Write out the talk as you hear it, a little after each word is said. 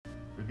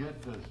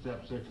get to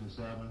step 6 and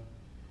 7,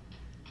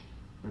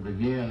 we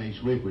begin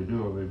each week, we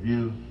do a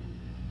review.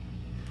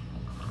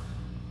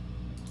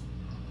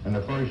 And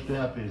the first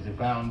step is the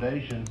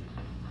foundation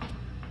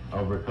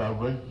of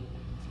recovery.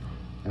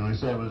 And we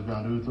said we was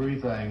going to do three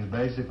things.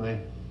 Basically,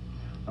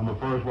 number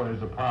first, what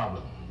is the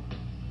problem?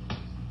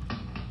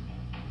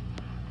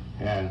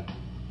 And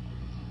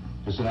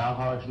it's in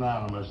Alcoholics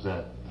Anonymous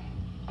that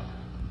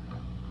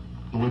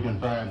we can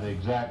find the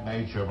exact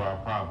nature of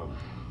our problem.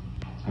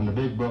 In the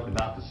big book,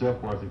 Dr.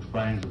 Silkworth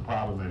explains the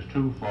problem is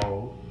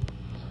twofold.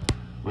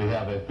 We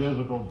have a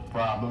physical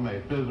problem,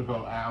 a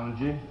physical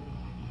allergy,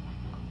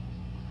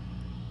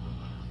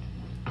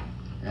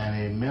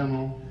 and a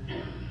mental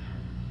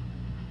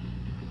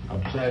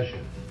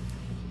obsession.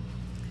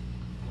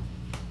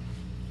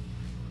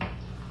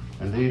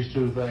 And these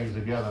two things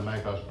together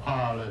make us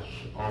powerless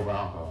over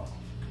alcohol.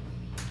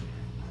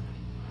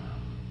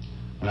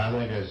 And I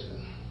think, as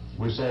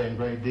we say in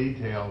great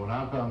detail, when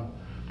I come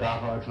to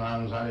Alcoholics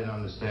Anonymous, I didn't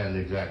understand the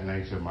exact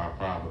nature of my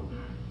problem.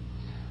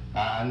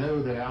 I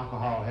knew that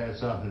alcohol had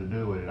something to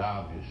do with it,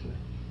 obviously.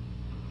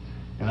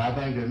 And I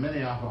think that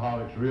many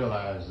alcoholics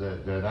realize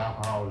that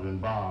alcohol is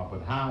involved,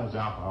 but how is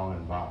alcohol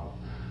involved?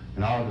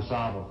 In order to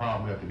solve a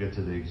problem, we have to get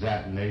to the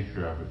exact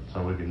nature of it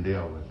so we can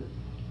deal with it.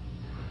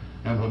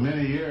 And for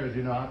many years,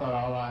 I thought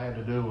all I had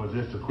to do was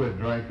just to quit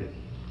drinking.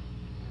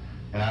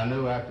 And I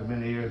knew after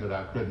many years that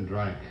I couldn't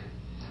drink.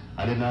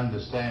 I didn't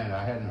understand.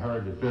 I hadn't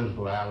heard the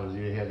physical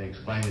allergy. He hadn't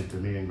explained it to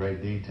me in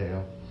great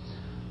detail.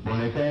 When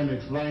they came to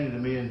explain it to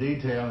me in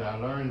detail, I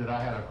learned that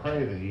I had a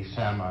craving each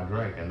time I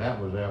drank, and that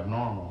was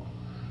abnormal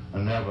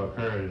and never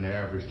occurred in the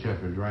average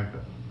typical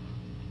drinker.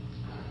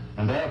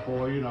 And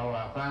therefore,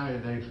 I finally,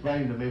 they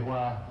explained to me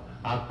why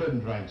I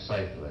couldn't drink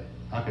safely.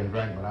 I can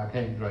drink, but I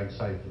can't drink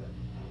safely.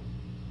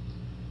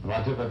 If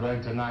I took a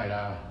drink tonight,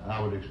 I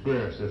would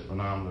experience this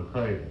phenomenal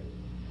craving.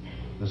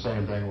 The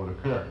same thing would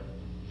occur.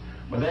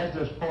 But that's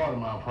just part of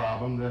my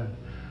problem. Then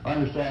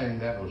understanding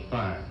that was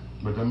fine.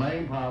 But the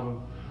main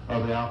problem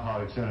of the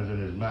alcoholic centers in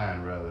his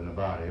mind rather than the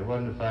body. It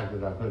wasn't the fact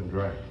that I couldn't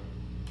drink.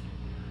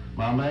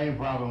 My main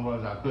problem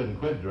was I couldn't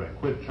quit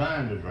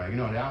trying to drink.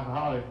 The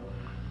alcoholic,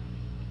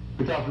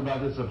 we talked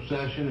about this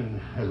obsession,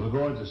 and as we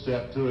go into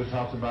step 2, it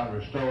talks about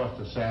restore us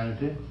to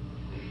sanity.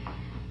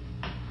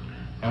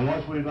 And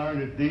once we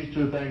learned that these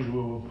two things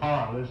we were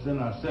powerless, then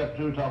our step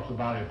 2 talks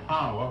about a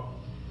power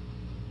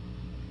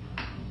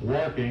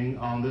working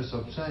on this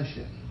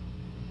obsession.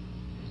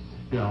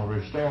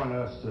 Restoring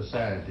us to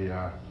sanity.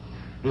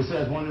 It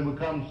says when it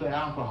comes to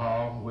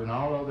alcohol, in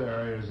all other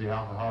areas, the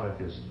alcoholic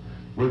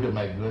we can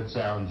make good,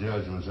 sound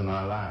judgments in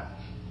our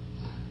lives.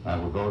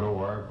 Like we go to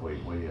work,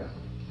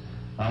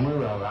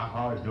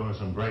 alcoholics doing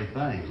some great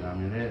things.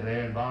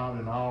 They're involved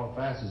in all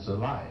facets of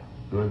life,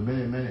 doing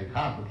many, many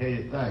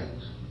complicated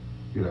things.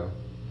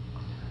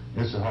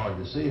 It's hard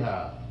to see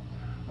how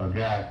a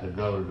guy could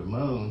go to the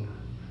moon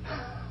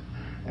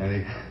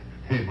and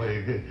he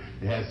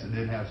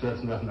didn't have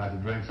such enough not to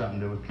drink something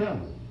that was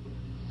killing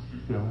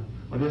him.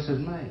 But this is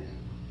man.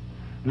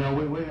 We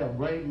have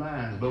great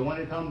minds, but when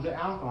it comes to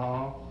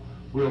alcohol,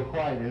 we're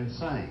quite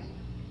insane.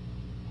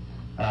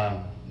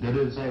 They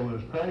didn't say we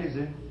was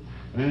crazy.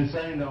 And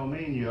insane don't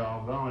mean you're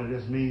all gone. It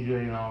just means you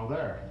ain't all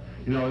there.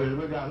 We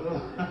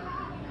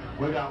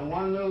got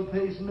one little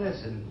piece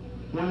missing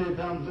when it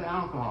comes to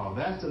alcohol.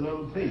 That's the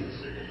little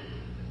piece.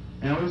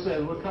 And we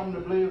said we're coming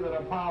to believe that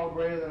a power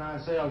greater than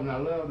ourselves, and I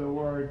love the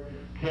word,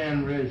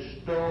 can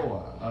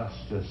restore us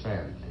to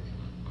sanity.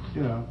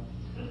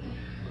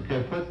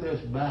 Can put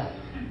this back.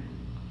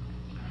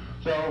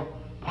 So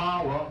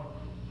power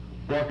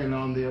working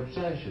on the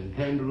obsession.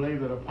 Came to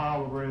believe that a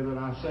power greater than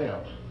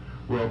ourselves.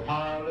 We're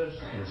powerless,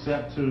 and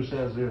step 2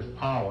 says this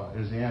power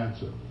is the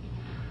answer.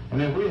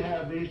 And if we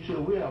have these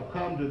two, we have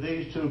come to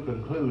these two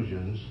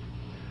conclusions,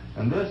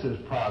 and this is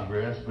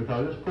progress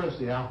because this puts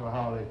the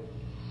alcoholic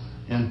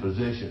in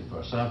position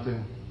for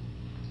something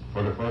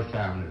for the first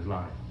time in his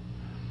life.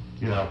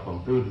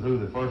 From through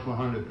the first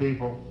 100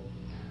 people,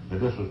 that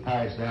this was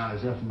passed down,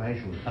 this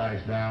information was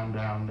passed down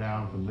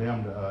from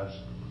them to us.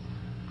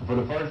 And for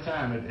the first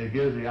time, it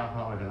gives the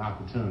alcoholic an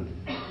opportunity.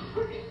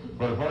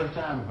 For the first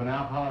time, if an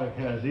alcoholic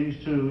has these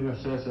two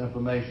sets of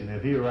information,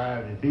 if he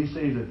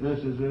sees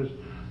that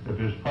if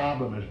his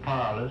problem is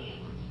powerless,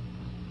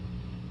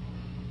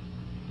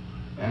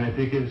 and if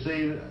he can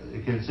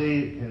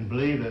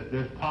believe that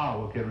this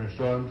power can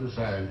restore him to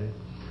sanity,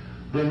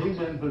 then he's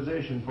in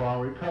position for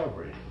our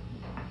recovery.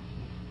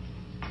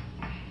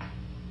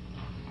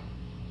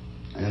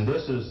 And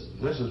this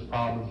is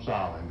problem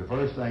solving. The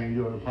first thing you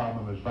do with a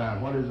problem is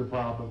find what is the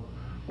problem,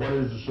 what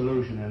is the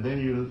solution, and then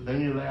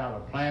you lay out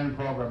a planned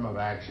program of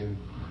action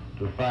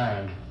to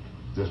find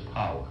this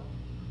power.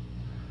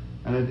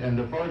 And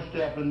the first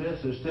step in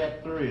this is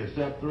step 3. And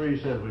step 3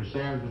 says we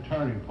stand at the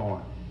turning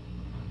point.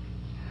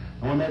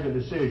 And we make a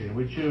decision.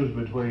 We choose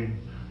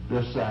between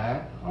this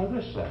side or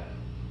this side.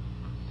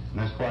 And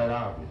that's quite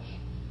obvious.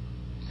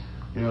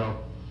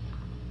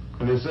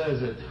 And it says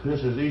that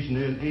this is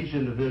each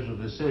individual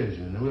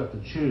decision, and we have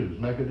to choose,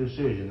 make a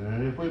decision.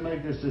 And if we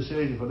make this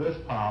decision for this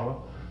power,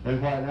 then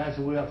quite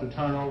naturally we have to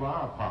turn over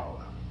our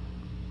power.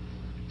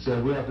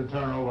 So we have to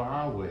turn over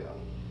our will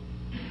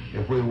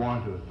if we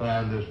want to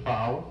find this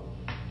power.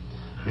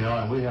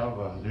 And we have,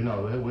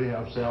 we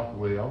have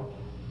self-will.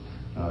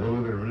 We've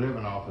been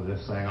living off of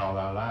this thing all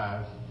our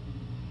lives.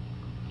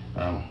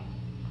 And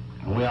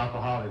we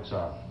alcoholics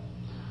are.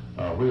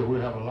 We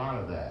have a lot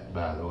of that,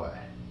 by the way.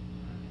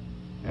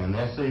 And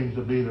that seems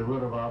to be the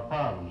root of our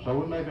problem. So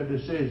we make a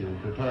decision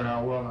to turn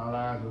our will and our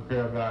lives with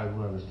care of God as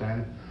we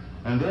understand it.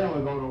 And then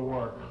we go to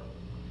work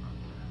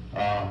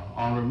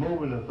on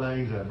removing the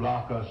things that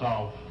block us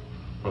off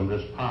from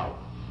this power.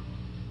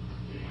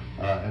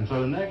 And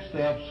so the next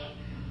steps,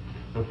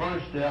 the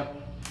first step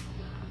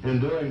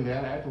in doing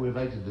that, after we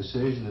make the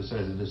decision, it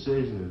says the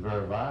decision is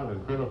very vital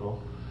and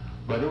critical,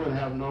 but it would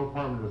have no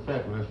permanent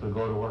effect unless we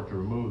go to work to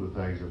remove the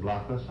things that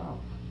block us off.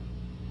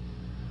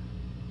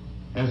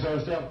 And so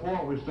step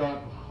 4, we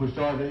start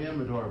the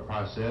inventory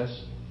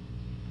process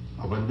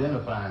of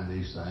identifying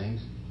these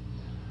things.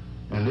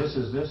 And this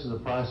is the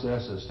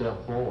process of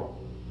step 4.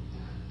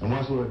 And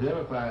once we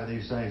identify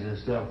these things in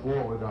step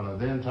 4, we're going to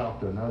then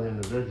talk to another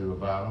individual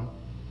about them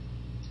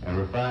and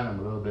refine them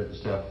a little bit in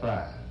step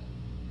 5.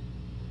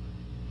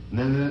 And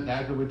then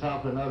after we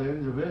talk to another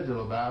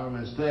individual about them,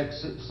 in step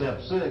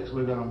 6,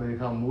 we're going to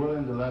become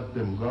willing to let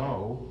them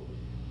go.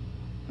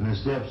 And in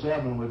step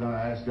 7, we're going to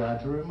ask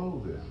God to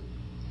remove them.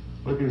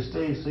 We can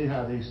see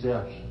how these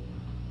steps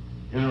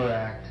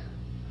interact,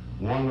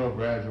 one little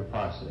gradual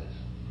process.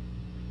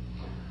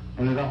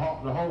 And the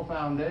whole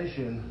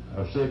foundation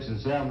of 6 and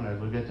 7 as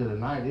we get to the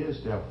night is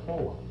step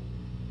 4.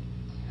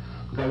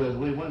 Because as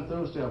we went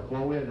through step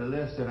 4, we had to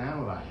list and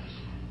analyze.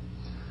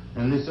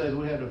 And this says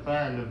we had to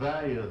find the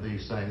value of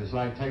these things. It's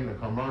like taking a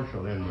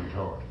commercial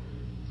inventory.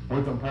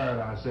 We compared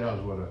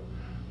ourselves with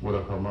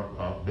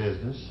a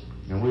business,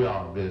 and we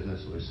are a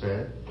business, we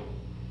said.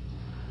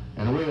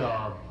 And we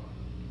are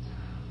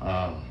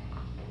about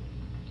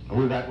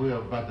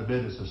the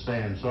business of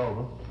staying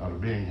sober,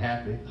 of being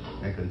happy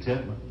and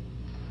contentment.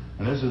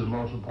 And this is the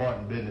most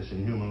important business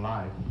in human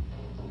life.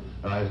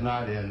 It's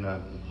not in,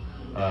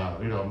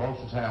 most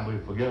of the time we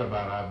forget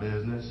about our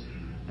business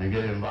and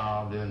get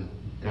involved in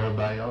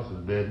everybody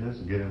else's business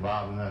and get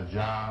involved in our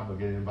job or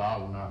get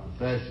involved in our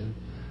profession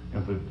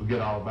and forget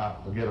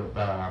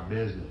about our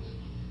business.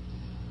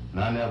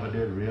 And I never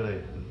did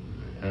really,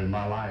 in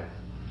my life,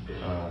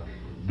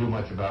 do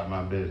much about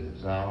my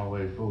business. I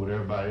always fooled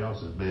everybody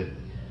else's business.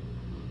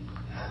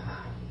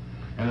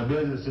 And a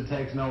business that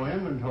takes no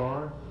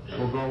inventory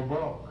will go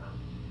broke.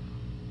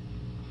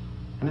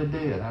 And it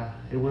did.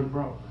 It went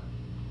broke.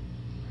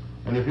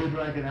 And if you're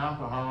drinking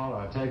alcohol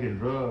or taking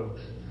drugs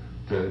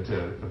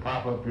to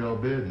prop up your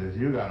business,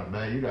 you got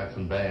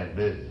some bad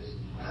business.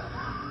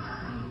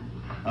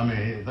 I mean,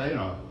 it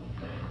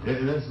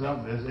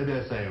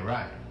just ain't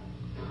right.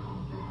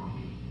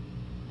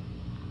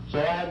 So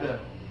I had to,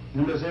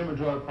 in this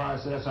inventory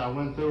process, I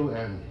went through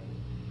and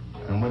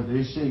with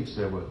these sheets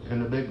that were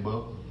in the big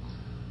book,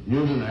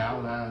 using the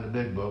outline of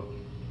the big book,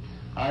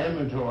 I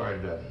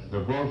inventoried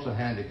the grosser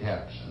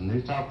handicaps. And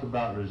he talked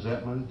about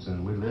resentments,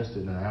 and we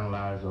listed and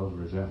analyzed those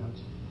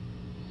resentments.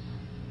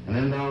 And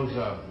in those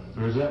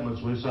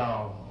resentments, we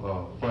saw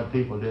what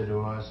people did to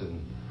us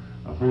and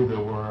who they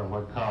were and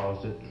what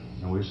caused it.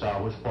 And we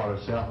saw which part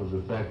of self was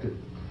affected.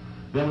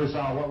 Then we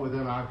saw what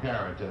within our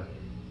character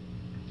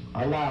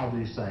allowed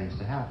these things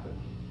to happen.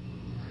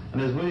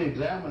 And as we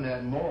examined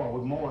that more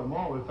and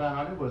more, we found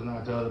out it was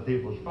not the other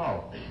people's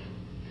fault.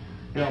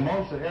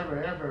 Most of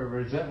every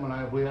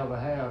resentment we ever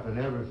have and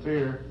every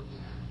fear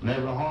and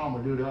every harm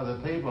we do to other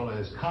people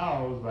is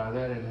caused by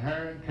that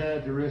inherent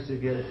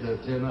characteristic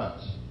that's in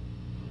us.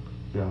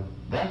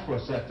 That's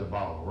what set the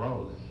ball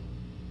rolling.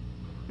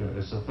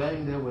 It's the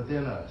thing that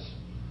within us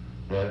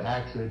that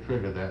actually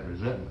triggered that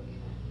resentment.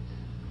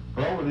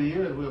 But over the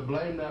years, we've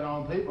blamed that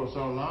on people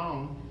so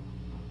long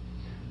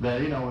that,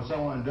 when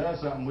someone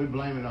does something, we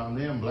blame it on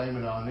them,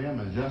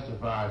 and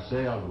justify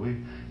ourselves.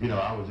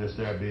 I was just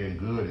there being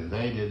good, and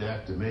they did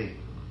that to me.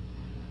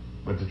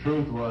 But the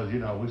truth was,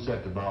 we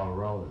set the ball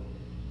rolling.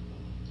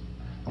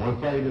 And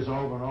we played this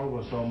over and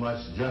over so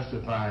much,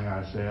 justifying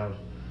ourselves,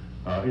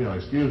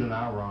 excusing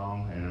our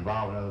wrong and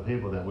involving other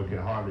people that we can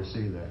hardly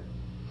see that.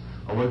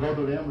 When we go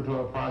through the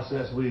inventory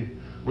process, we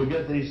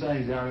get these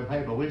things down in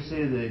paper. We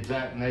see the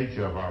exact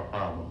nature of our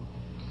problem.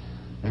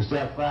 In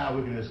step 5,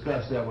 we can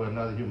discuss that with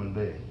another human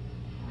being.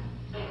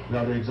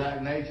 The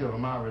exact nature of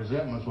my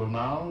resentments was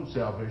my own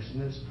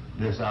selfishness,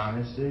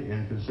 dishonesty,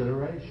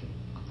 inconsideration.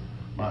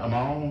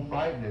 My own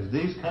frightenness,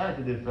 these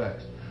character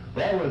defects.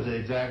 That was the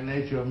exact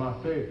nature of my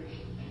fears.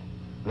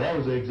 That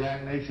was the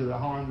exact nature of the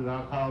harm that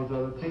I caused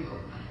other people.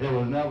 It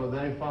was never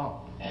their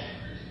fault.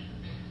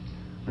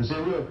 And see,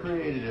 we were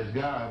created as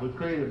God. We were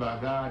created by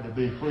God to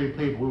be free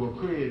people. We were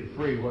created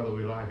free whether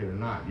we like it or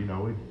not. We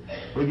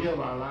give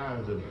our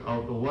lives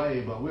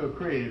away, but we were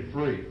created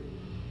free.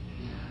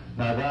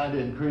 Now, God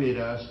didn't create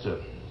us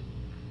to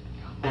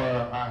where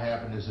our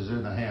happiness is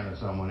in the hand of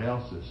someone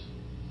else's.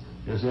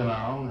 It's in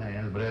our own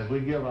hands. But as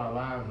we give our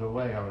lives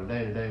away on a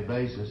day-to-day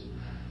basis,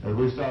 as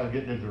we started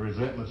getting into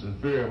resentments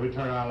and fear, we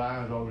turn our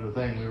lives over to the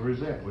thing we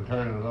resent. We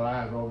turn our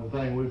lives over to the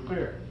thing we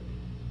fear.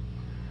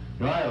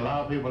 You know, I had a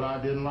lot of people I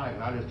didn't like,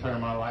 and I just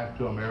turned my life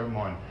to them every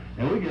morning.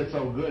 And we get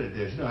so good at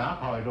this. You know,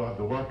 alcoholics don't have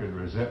to work at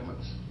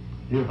resentments.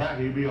 In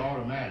fact, it'd be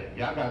automatic.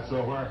 I got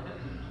so where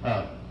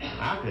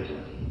I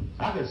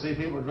could see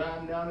people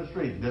driving down the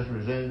street, just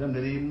resenting them,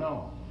 didn't even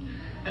know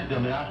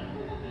them. I mean,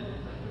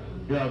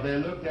 you know, if they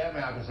looked at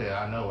me, I could say,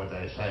 I know what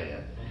they're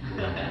saying.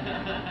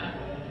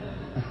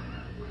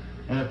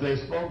 And if they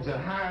spoke and said,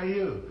 how are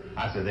you?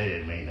 I said, they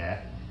didn't mean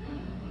that.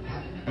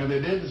 And if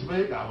they didn't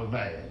speak, I was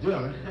mad. You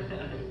know what I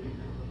mean?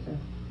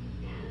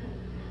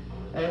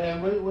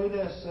 And we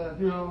just,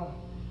 you know,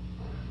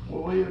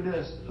 we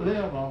just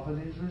live off of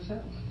these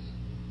resentments.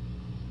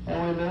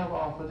 And we live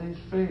off of these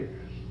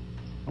fears.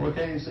 And we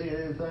can't see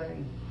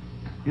anything,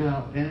 you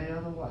know, any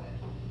other way.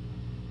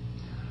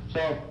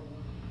 So,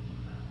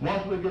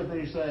 once we get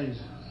these things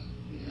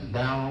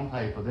down on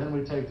paper, then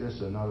we take this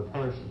to another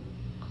person.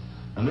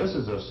 And this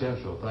is an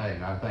essential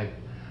thing. I think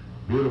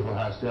beautiful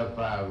how step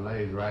 5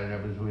 lays right in there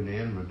between the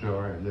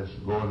inventory and this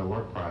going to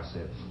work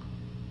process.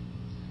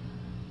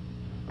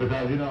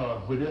 Because, you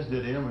know, if we just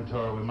did the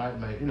inventory, we might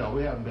make, you know,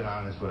 we haven't been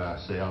honest with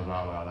ourselves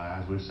all our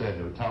lives. We said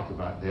that we talked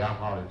about the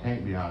alcoholic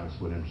can't be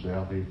honest with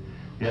himself. He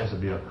has to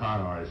be a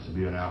con artist to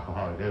be an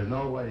alcoholic. There's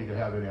no way you can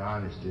have any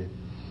honesty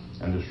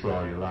and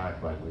destroy your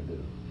life like we do.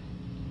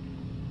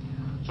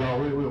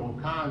 So we will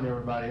con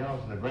everybody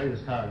else, and the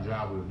greatest con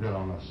job we've done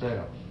on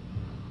ourselves.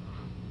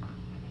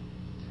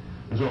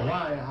 And so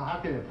how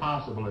can it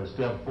possibly at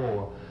step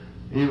 4,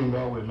 even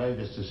though we made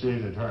this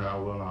decision to turn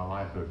our will and our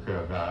life to the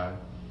care of God,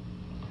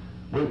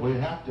 we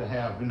have to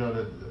have, you know,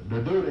 to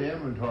do the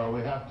inventory,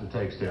 we have to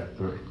take step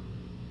 3.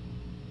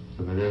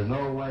 So that there's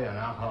no way an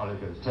alcoholic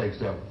can take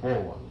step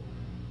 4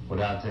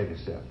 without taking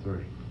step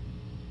 3.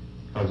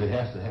 Because he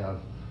has to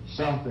have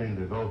something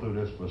to go through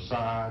this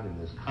facade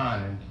and this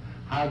conning.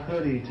 How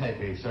could he take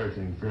a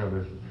searching,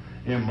 fearless,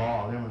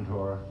 immoral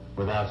inventory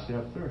without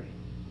step 3?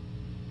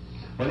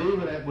 But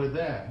even with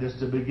that, just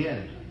the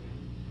beginning,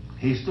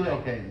 he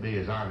still can't be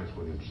as honest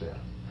with himself.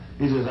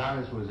 He's as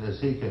honest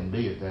as he can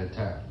be at that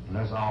time. And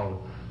that's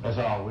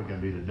all we can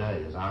be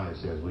today, as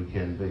honest as we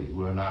can be.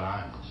 We're not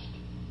honest.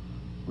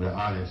 We're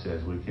honest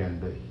as we can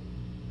be.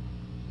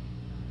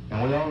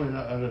 And we only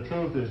know, and the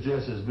truth is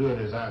just as good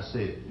as I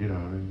see it, you know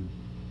what I mean?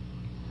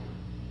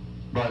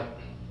 But,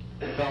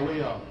 so we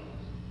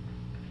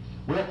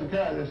have to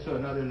carry this to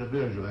another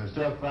individual. In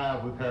step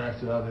 5, we carry this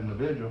to another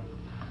individual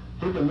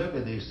who can look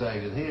at these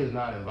things, and he is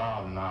not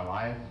involved in our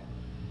life.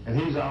 And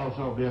he's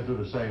also been through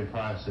the same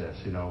process.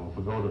 You know, if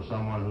we go to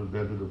someone who's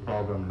been through the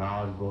program,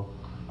 knowledgeable,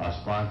 our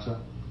sponsor,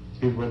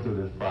 he's went through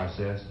this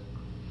process.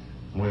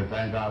 And we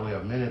thank God we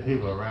have many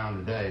people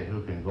around today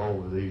who can go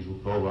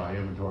over our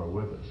inventory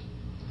with us.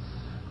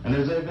 And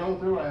as they go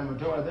through our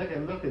inventory, they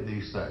can look at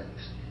these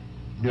things.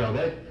 You know,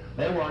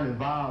 they weren't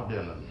involved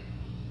in them.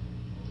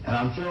 And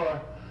I'm sure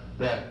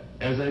that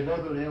as they go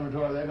through the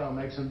inventory, they're going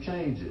to make some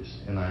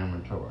changes in our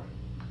inventory.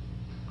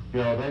 You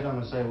know, they're going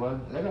to say,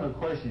 well, they're going to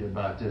question you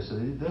about this.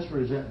 This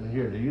resentment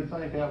here, do you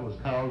think that was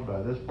caused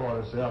by this part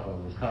of self or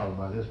was caused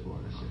by this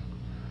part of self?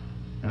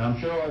 And I'm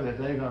sure that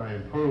they're going to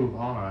improve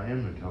on our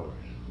inventories.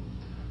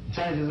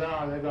 Chances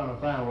are they're going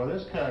to find, well,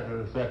 this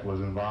character defect was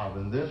involved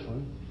in this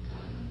one.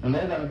 And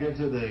they're going to get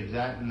to the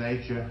exact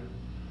nature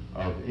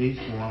of each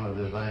one of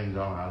the things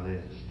on our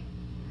list.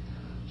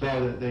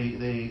 So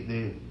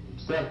the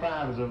step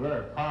 5 is a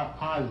very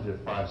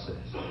positive process.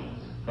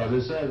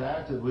 Because it says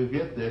after we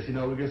get this, you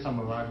know, we get some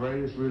of our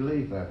greatest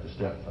relief after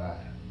step 5.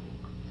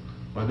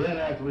 But then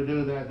after we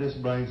do that, this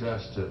brings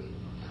us to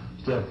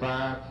step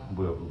 5.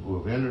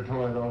 We'll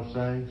inventory those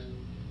things.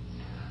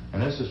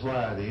 And this is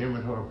why the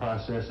inventory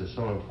process is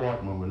so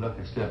important when we look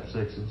at step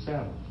 6 and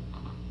 7.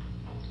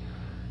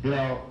 You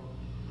know,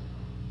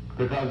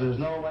 because there's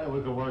no way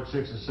we could work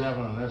 6 and 7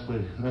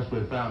 unless we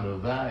found the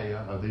value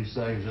of these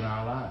things in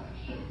our lives.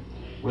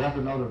 We have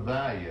to know the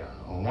value.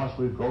 And once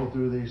we go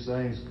through these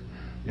things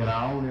in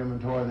our own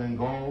inventory, then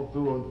go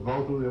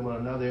through them with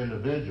another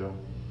individual,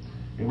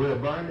 and we're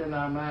burned in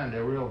our mind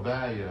the real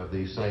value of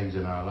these things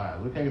in our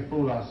lives. We can't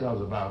fool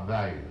ourselves about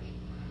values.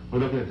 We're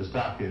looking at the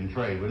stock and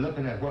trade. We're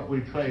looking at what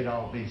we trade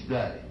off each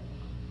day.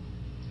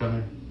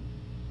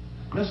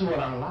 This is what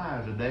our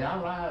lives today.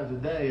 Our lives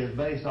today is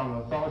based on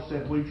the thoughts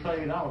that we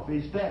trade off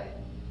each day.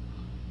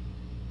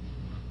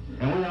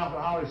 And we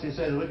always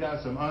say we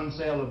got some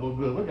unsaleable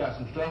goods. We got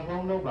some stuff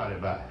won't nobody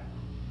buy.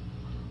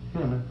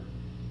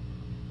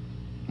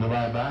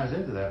 Nobody buys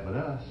into that but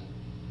us.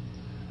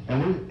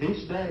 And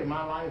each day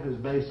my life is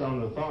based on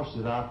the thoughts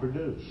that I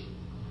produce.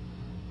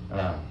 You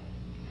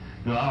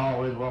know, I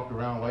always walk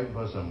around waiting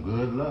for some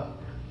good luck.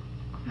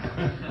 You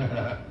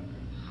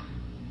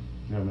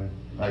know what I mean?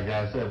 Like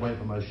I said, waiting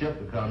for my ship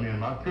to come in.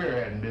 My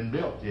pier hadn't been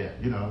built yet,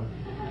 you know.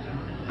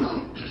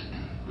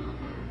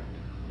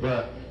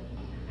 But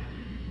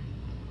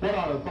what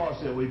are the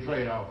thoughts that we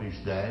trade off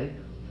each day?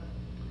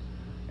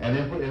 And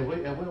if we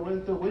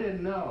went through, we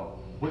didn't know.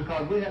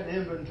 Because we hadn't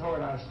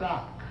inventoried our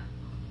stock.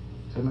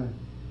 See me?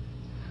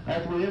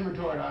 After we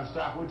inventoried our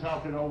stock, we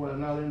talked it over with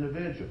another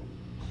individual.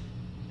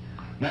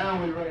 Now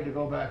we're ready to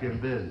go back in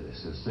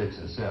business at 6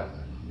 and 7.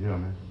 You know what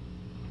I mean?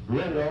 We're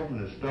ready to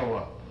open the store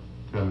up.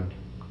 You know what I mean?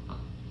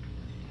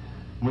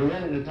 We're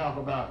ready to talk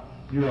about,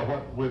 you know,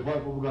 what we're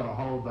going to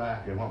hold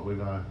back and what we're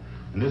going to,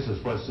 and this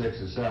is what 6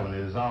 and 7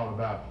 is all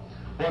about.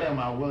 What am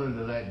I willing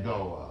to let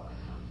go of?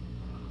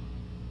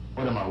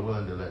 What am I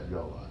willing to let go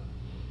of?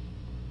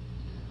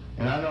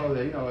 And I know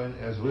that, you know,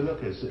 as we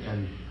look at,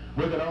 and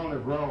we can only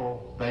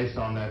grow based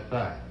on that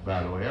fact,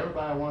 by the way.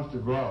 Everybody wants to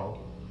grow.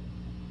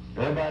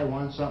 Everybody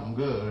wants something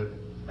good,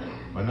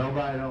 but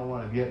nobody don't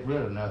want to get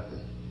rid of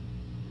nothing.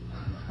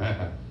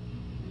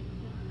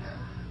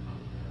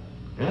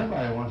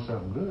 Everybody wants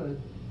something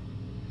good.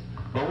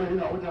 But we're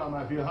talking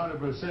about if you're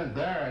 100%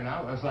 there,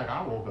 and it's like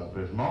I woke up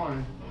this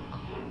morning.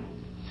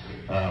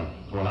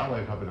 When I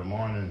wake up in the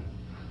morning,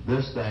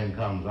 this thing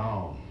comes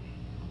on.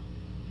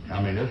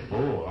 I mean, it's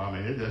full. I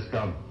mean, it just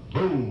comes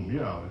boom, you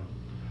know,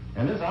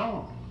 and it's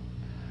on.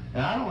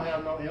 And I don't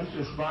have no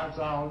empty spots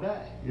all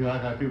day. You know,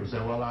 I got people say,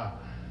 well,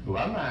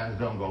 my mind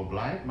don't go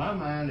blank. My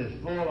mind is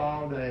full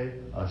all day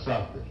of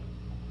something,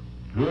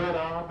 good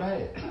or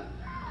bad.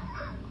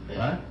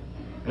 Right?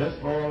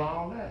 It's full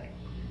all day.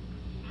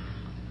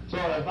 So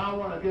if I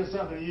want to get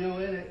something new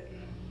in it,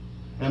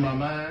 in my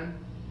mind,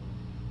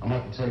 I'm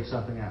going to have to take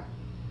something out.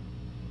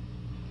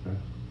 Okay?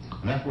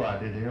 And that's why I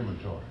did the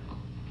inventory.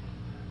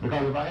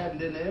 Because if I hadn't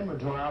done the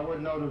inventory, I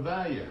wouldn't know the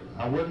value.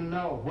 I wouldn't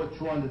know which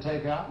one to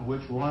take out and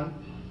which one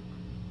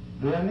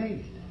do I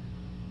need.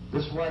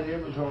 This is why the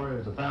inventory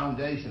is the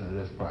foundation of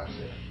this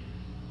process.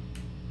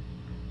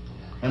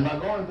 And by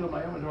going through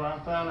my inventory, I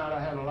found out I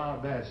had a lot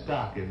of bad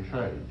stock in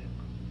trade.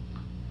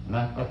 And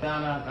I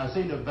found out, I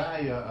see the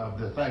value of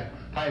the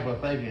type of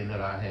thinking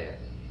that I had.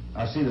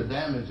 I see the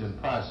damage and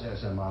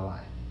process in my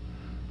life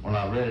when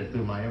I read it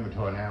through my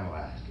inventory and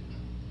analyzed it.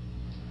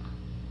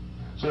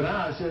 So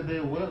now I should be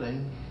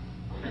willing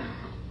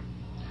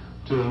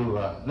to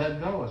let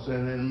go.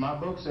 And then my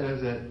book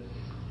says that,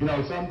 you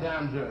know,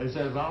 sometimes it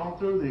says all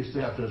through these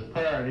steps, there's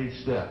prayer in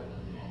each step.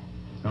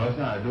 No, it's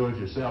not a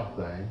do-it-yourself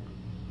thing.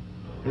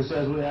 It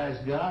says we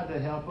ask God to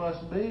help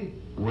us be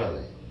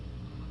willing.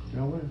 You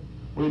know,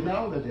 we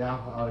know that the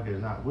alcoholic is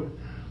not.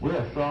 We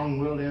are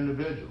strong-willed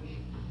individuals.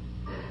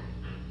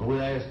 But we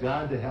ask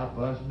God to help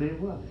us be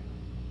willing.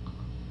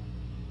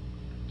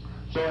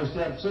 So in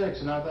step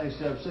 6, and I think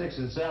step 6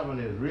 and 7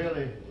 is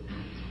really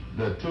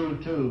the 2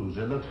 twos.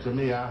 It looks to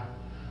me, I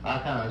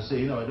kind of see,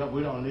 you know,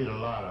 we don't need a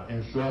lot of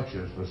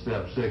instructions for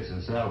step 6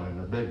 and 7 in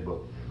the big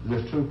book.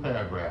 There's 2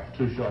 paragraphs,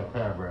 2 short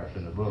paragraphs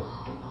in the book.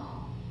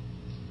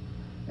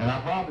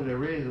 And probably the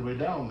reason we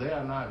don't, they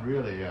are not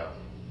really,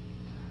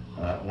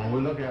 when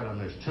we look at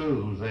them as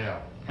tools, they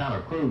are kind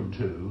of crude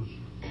tools.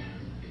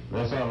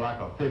 They're sort of like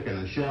a pick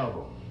and a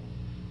shovel.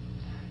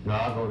 You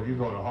know, you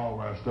go to the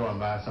hardware store and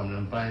buy some of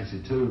them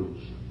fancy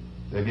tools.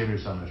 They give you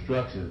some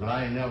instructions, but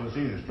I ain't never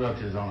seen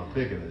instructions on a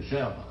pick and a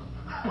shovel.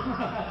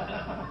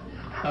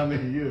 I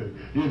mean,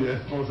 you're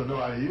just supposed to know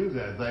how to use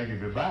that thing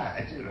if you buy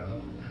it, you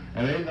know.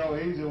 And there ain't no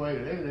easy way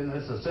to do it.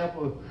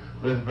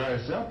 It's very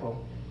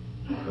simple,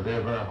 but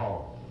they're very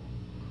hard.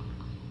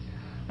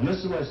 And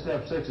this is what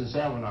step 6 and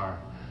 7 are.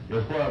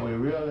 Is where we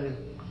really,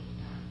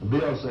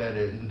 Bill said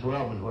it in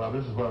 12 and 12,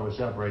 this is where we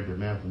separate the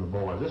men from the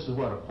boys. This is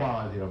what a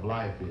quality of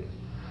life is.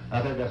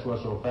 I think that's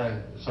what's so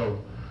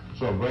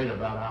great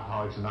about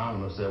Alcoholics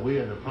Anonymous, that we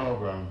in the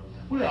program,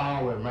 we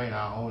all remain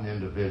our own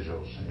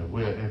individuals.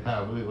 We're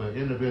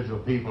individual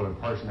people and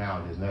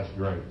personalities, and that's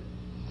great.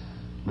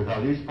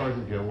 Because each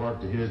person can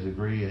work to his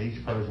degree, and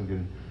each person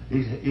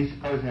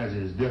has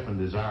his different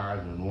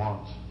desires and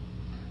wants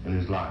in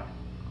his life.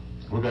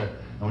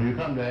 And when you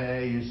come to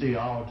AA, you see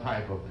all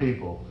type of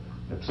people.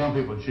 Some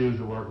people choose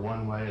to work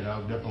one way,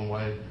 another different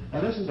way.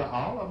 And this is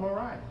all of them are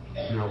right.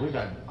 You know, we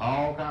got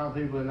all kind of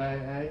people in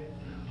AA,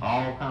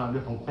 all kind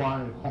of different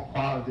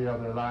quality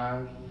of their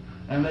lives,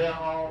 and they are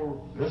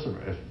all. There's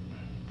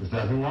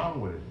nothing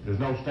wrong with it. There's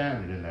no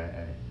standard in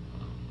AA.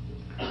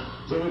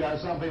 So we got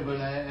some people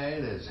in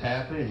AA that's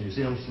happy, and you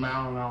see them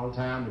smiling all the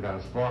time. They got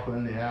a sparkle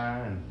in the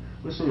eye, and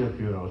we see a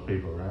few of those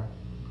people, right?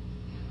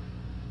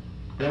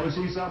 Then we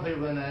see some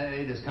people in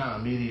AA that's kind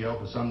of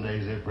mediocre. Some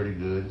days they're pretty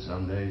good,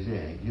 some days they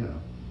ain't, you know.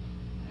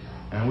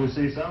 And we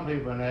see some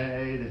people in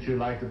AA that you'd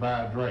like to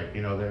buy a drink.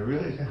 You know, they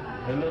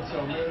look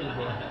so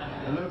miserable.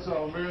 They look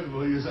so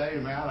miserable, you say, hey,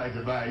 man, I'd like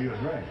to buy you a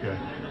drink.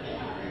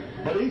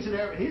 But he's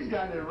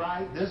got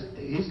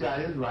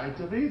his right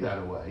to be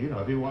that way. You know,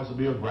 if he wants to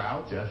be a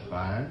grouch, that's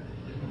fine.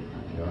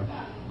 You know.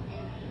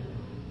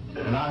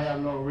 And I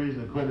have no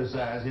reason to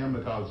criticize him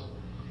because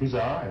he's all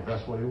right.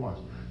 That's what he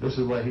wants. This is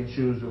the way he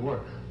chooses to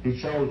work. He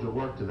chose to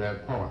work to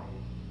that point.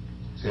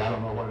 See, I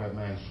don't know where that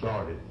man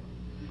started.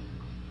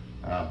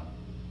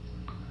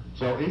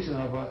 So each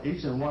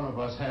and one of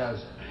us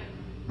has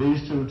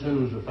these 2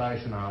 tools to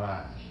fashion our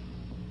lives.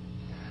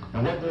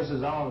 And what this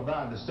is all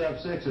about, the step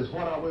 6 is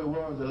what are we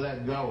willing to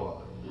let go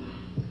of?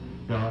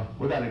 You know,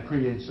 we got to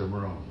create some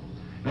room.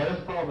 Now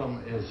this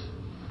program is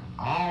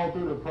all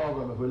through the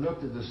program, if we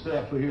looked at the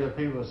steps, we hear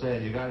people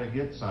saying, you got to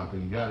get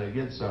something, you got to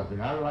get something.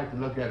 I would like to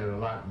look at it a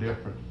lot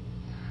different.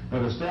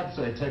 Now, the steps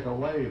say, take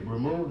away,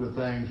 remove the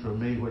things from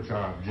me which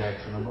are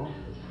objectionable.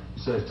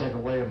 It says, take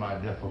away my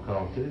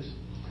difficulties.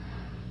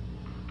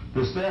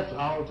 The steps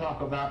all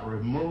talk about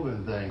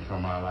removing things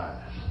from our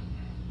lives.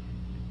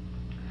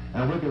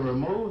 And if we can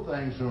remove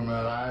things from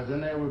our lives,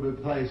 then they will be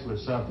replaced with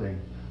something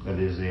that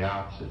is the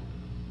opposite.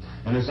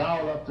 And it's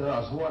all up to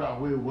us. What are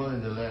we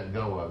willing to let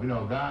go of? You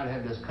know, God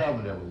had this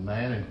covenant with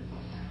man,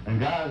 and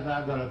God's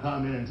not going to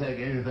come in and take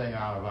anything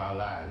out of our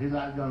lives. He's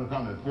not going to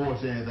come and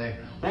force anything.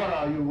 What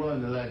are you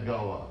willing to let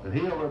go of? And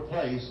he'll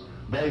replace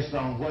based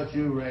on what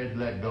you're ready to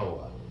let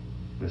go of.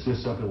 This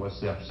is something what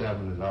step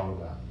 7 is all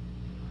about.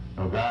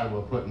 You know, God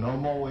will put no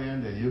more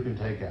in than you can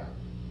take out.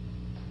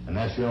 And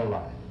that's your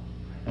life.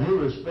 And he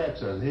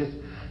respects us. He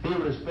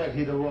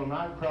will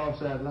not cross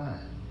that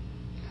line.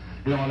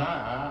 You know, and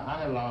I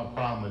had a lot of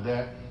problem with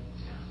that.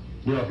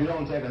 You know, if you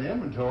don't take an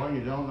inventory,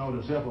 you don't know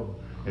the simple,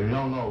 if you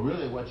don't know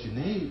really what you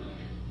need,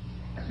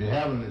 if you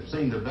haven't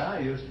seen the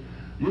values,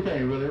 you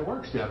can't really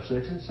work step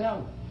 6 and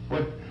 7.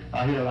 What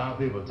I hear a lot of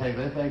people take,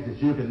 they think that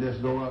you can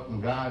just go up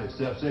and God at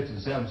step 6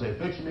 and 7 say,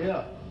 fix me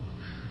up.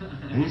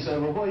 And he said,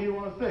 well, what do you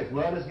want to fix?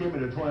 Well, just give me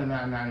the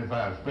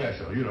 $29.95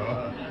 special, you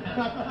know.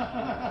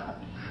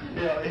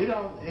 You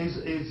know,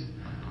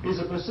 he's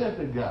a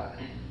Pacific guy.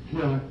 You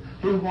know,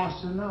 he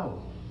wants to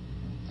know.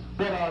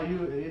 What are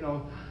you, you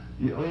know,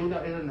 he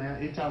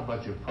talks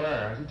about your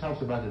prayers. He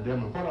talks about the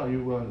demon. What are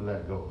you willing to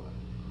let go of?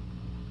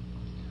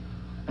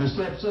 And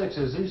step 6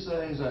 is these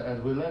things,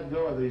 as we let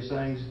go of these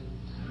things,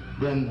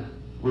 then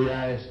we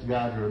ask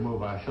God to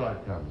remove our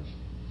shortcomings.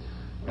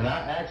 And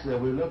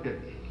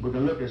we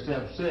can look at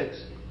step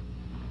 6.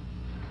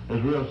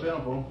 It's real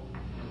simple.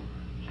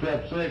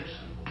 Step 6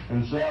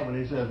 and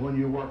 7, he says, when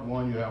you work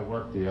one, you have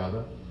worked the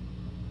other.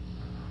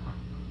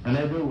 And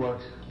they do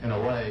work in a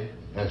way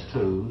as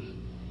twos.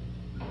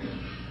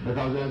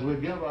 Because as we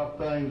give up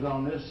things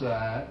on this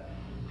side,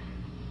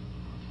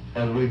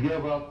 we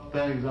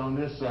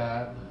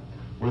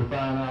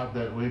find out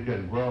that we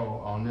can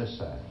grow on this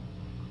side.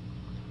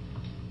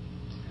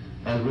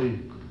 As we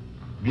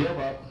give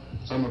up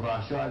some of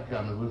our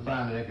shortcomings, we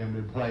find that they can be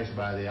replaced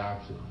by the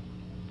opposite.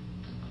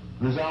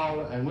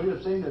 And we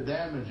have seen the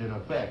damage and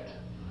effect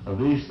of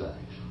these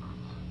things.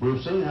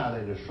 We've seen how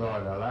they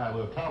destroyed our lives.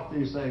 We've talked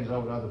these things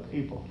over to other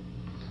people.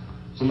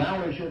 So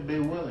now we should be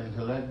willing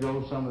to let go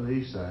of some of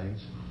these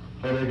things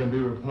so they can be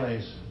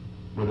replaced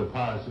with the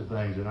positive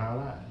things in our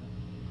life.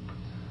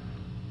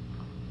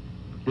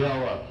 You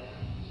know,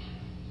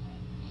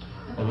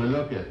 as we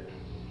look at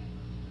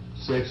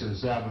 6 and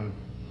 7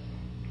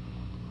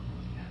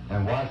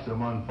 and watch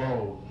them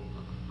unfold,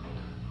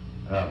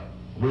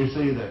 we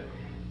see that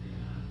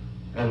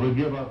as we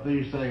give up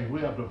these things, we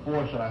have to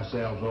force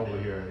ourselves over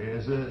here.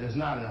 It's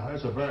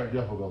a very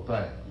difficult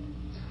thing.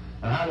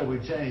 And how do we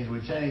change? We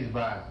change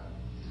by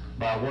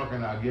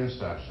working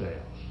against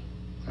ourselves.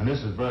 And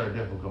this is very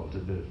difficult to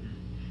do.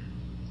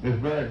 It's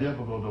very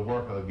difficult to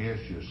work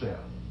against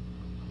yourself.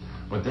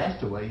 But that's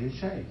the way you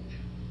change.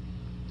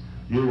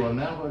 You will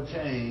never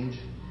change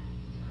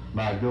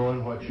by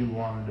doing what you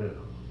want to do.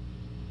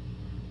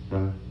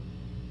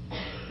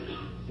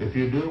 If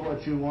you do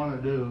what you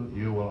want to do,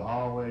 you will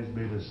always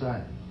be the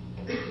same.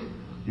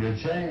 You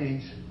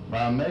change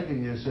by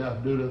making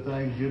yourself do the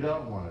things you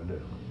don't want to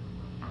do.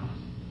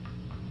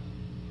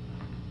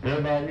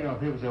 Everybody, you know,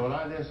 people say, well,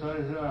 I just what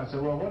is it? I say,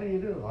 well, what do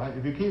you do?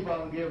 If you keep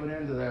on giving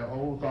in to their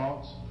old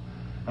thoughts,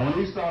 and when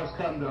these thoughts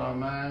come to our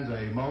minds,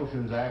 the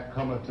emotions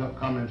come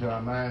into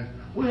our minds,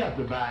 we have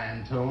to buy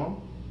into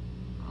them.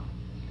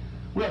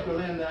 We have to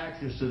lend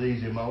access to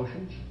these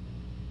emotions.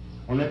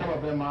 When they come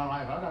up in my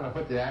life, I've got to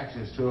put the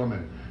access to them,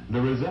 and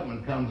the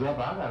resentment comes up,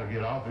 I've got to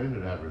get off into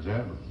that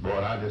resentment. Boy,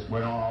 I just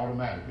went on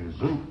automatically,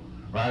 zoop,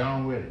 right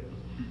on with it.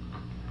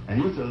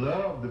 And used to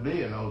love to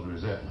be in those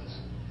resentments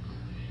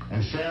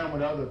and share them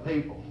with other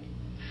people.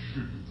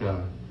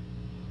 So,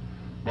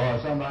 boy,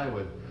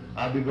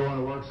 I'd be going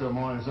to work some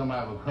morning,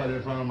 somebody would cut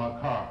in front of my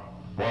car.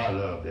 Boy, I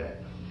love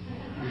that.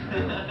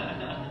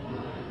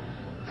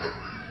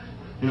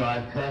 You know,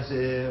 I'd cuss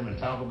him and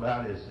talk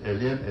about his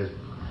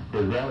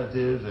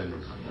relatives and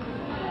his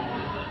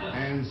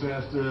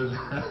ancestors,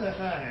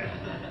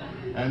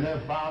 and then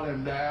file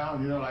him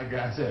down, you know, like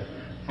I said,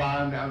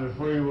 file him down the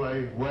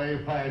freeway,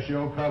 way past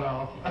your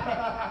cutoff.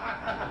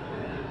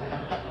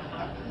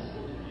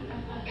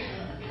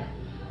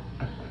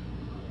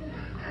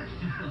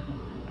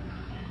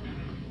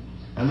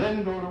 And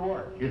then go to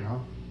work, you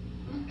know.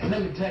 And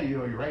let me tell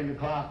you, you're writing the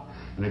clock,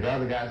 and the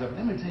other guy's up,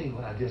 let me tell you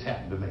what just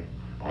happened to me.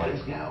 Boy,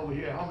 this guy over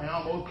here,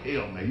 almost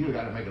killed me. You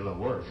got to make it a little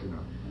worse, you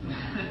know.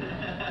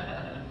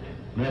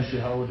 Mess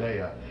your whole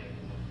day up.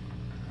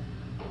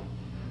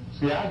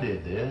 See, I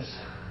did this,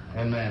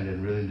 and man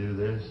didn't really do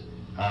this.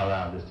 I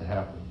allowed this to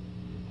happen.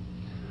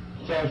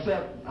 So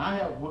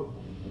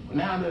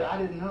now that I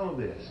didn't know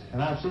this,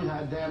 and I've seen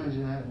how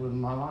damaging that was in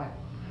my life.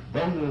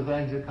 Those are the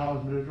things that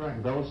caused me to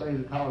drink. Those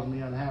things that caused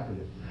me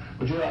unhappiness.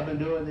 But you know, I've been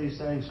doing these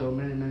things so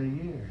many, many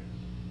years.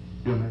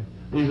 You know,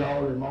 these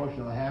old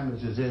emotional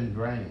habits is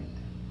ingrained.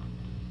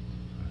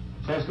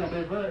 So it's going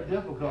to be very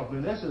difficult. I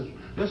mean, this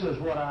is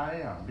what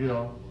I am, you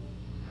know.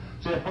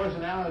 See, a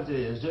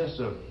personality is just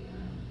a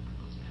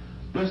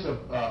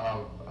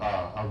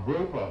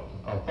group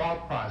of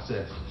thought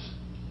processes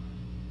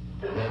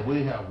that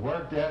we have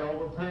worked at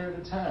over a period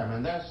of time,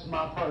 and that's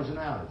my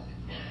personality.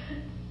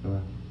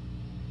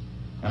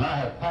 And I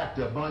have packed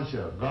a bunch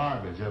of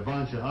garbage, a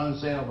bunch of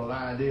unsaleable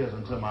ideas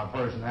into my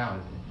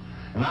personality.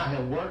 And I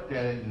have worked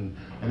at it and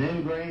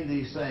ingrained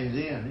these things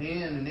in,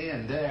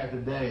 day after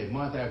day,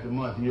 month after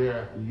month, year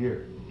after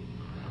year.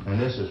 And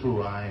this is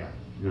who I am.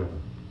 You know.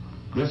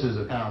 This is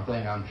the kind of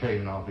thing I'm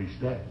trading off each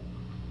day.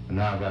 And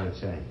now I've got to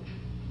change.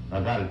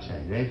 I've got to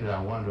change. It ain't that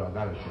I want to, I've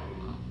got to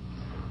change.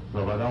 So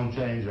if I don't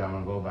change, I'm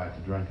going to go back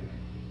to drinking.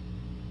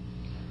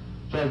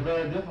 So it's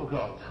very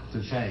difficult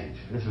to change.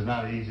 This is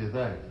not an easy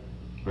thing.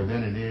 But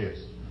then it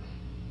is.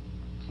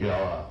 You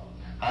know,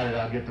 how did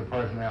I get the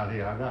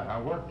personality I got?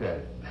 I worked at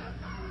it.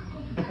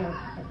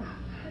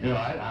 You know,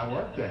 I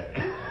worked at it.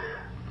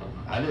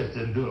 I just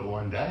didn't do it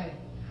one day.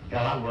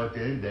 Hell, I worked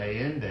in,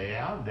 day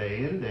out, day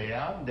in, day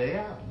out, day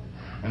out.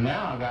 And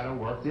now I got to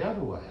work the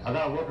other way. I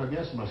got to work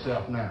against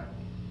myself now.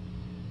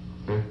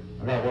 See?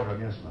 I got to work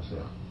against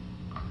myself.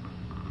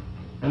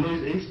 And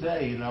each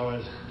day, you know,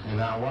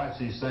 and I watch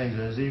these things,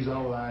 there's these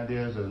old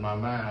ideas in my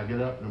mind. I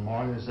get up in the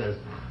morning, it says,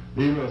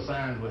 these little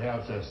signs we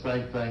have says,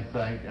 think, think,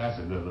 think. That's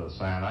a good little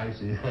sign. I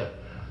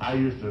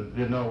used to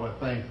didn't know what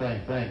think,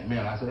 think, think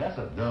meant. I said, that's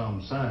a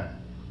dumb sign.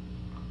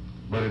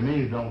 But it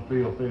means don't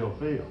feel, feel,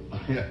 feel.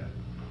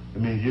 It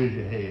means use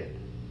your head.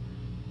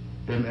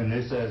 And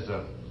it says,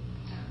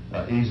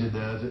 easy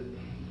does it,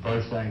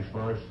 first things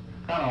first.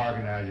 Kind of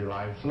organize your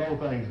life. Slow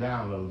things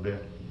down a little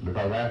bit,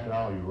 because after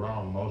all, you're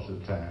wrong most of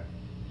the time.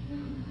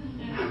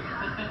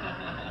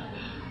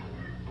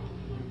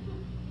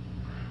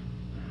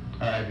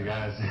 All right, the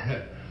guy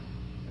said,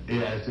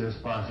 he asked his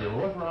sponsor,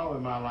 well, what's wrong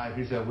with my life?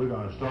 He said, we're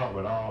going to start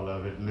with all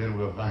of it, and then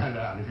we'll find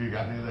out if you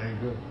got anything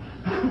good.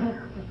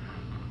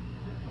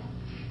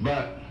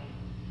 But,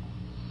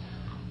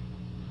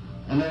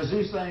 and as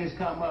these things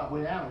come up,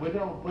 we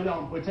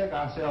take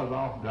ourselves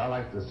off, I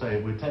like to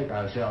say, we take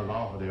ourselves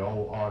off of the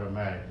old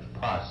automatic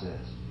process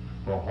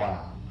for a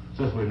while.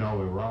 Since we know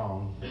we're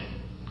wrong,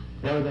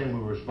 everything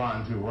we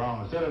respond to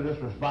wrong, instead of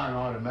just responding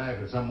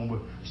automatically, someone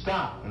would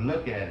stop and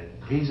look at it.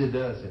 Easy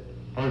does it.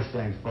 First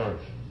things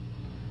first.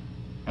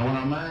 And when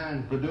our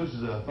mind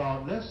produces a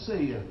thought, let's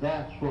see if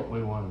that's what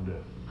we want to do.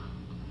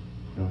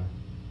 You know,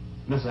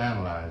 let's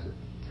analyze it.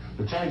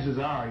 The chances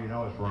are, you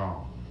know, it's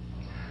wrong.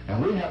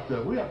 And we have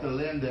to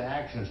lend the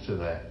actions to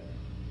that.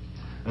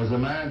 As the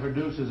mind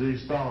produces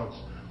these thoughts,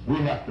 we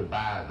have to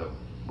buy them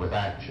with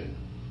action.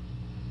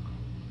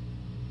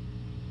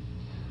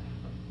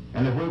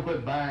 And if we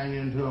quit buying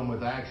into them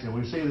with action,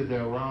 we see that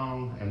they're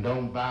wrong and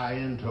don't buy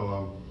into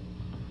them,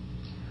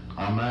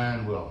 our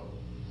mind will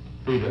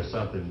feed us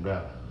something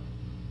better.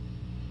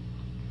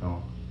 You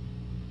know?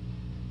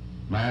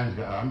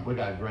 We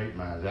got great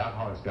minds. The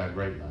alcoholics got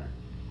great minds.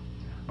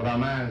 But our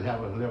minds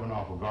have us living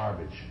off of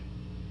garbage.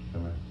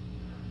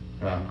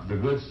 The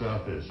good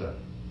stuff is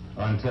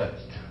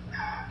untouched.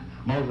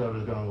 Most of it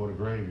is going to go to the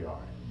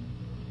graveyard.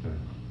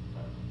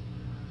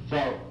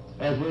 So,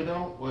 what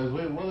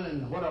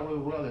are we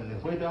willing?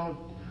 If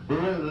we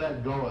really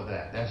let go of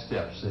that. That's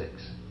step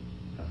 6.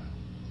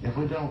 If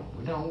we don't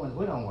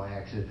want to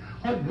actually.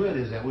 What good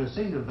is that? We've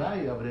seen the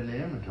value of it in the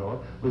inventory.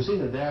 We've seen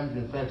the damage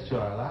it affects to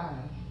our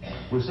lives.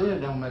 We've seen it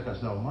don't make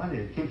us no money.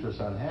 It keeps us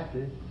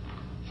unhappy.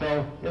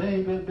 So it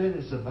ain't good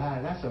business to buy.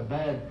 That's a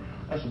bad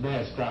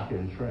stock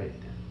in trade.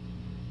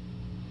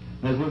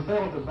 And as we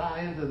fail to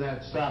buy into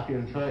that stock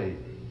in trade,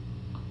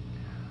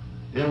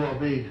 it will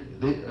be,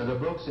 the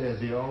book says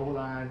the old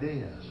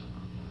ideas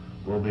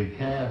will be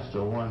cast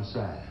to one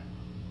side.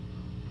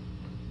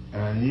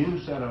 And a new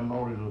set of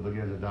motives will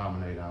begin to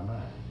dominate our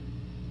mind.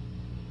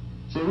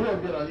 See, we'll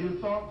get a new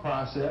thought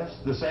process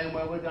the same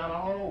way we got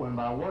our old one,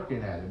 by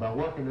working at it, by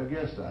working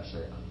against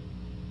ourselves.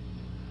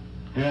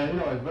 And, you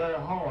know, it's very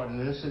hard.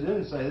 And it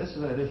didn't say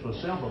this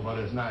was simple, but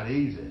it's not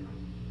easy.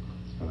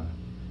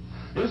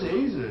 It's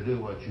easy to do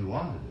what you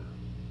want to do.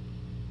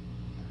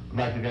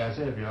 Like the guy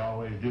said, if you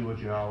always do what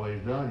you always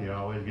done, you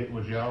always get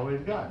what you always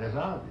got. That's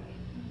obvious.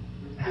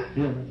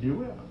 You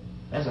will.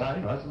 That's how,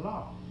 you know, that's the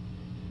law.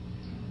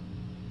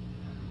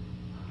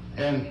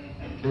 And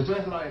it's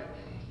just like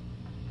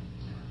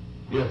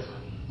if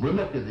we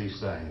look at these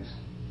things,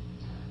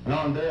 and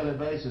on a daily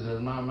basis, as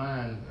my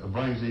mind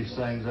brings these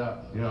things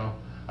up, you know,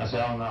 I say,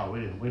 oh no,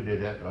 we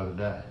did that the other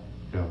day.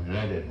 You know, and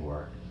that didn't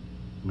work.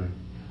 I mean,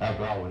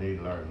 after all, we need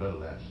to learn a little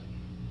lesson.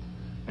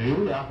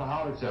 And we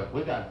alcoholics,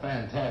 we got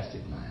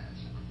fantastic minds.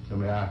 I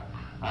mean,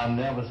 I've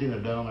never seen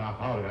a dumb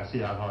alcoholic. I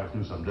see alcoholics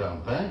do some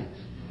dumb things.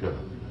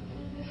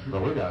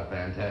 But we got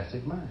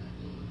fantastic minds.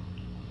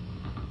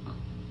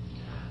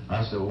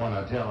 That's the one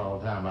I tell all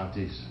the time about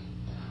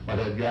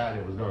that guy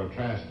that was going to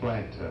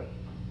transplant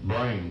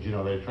brains. You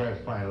know, they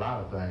transplant a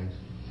lot of things.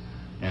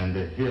 And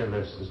here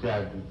this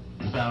guy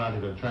found out he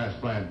could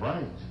transplant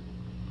brains.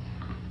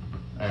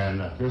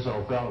 And this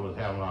old fellow was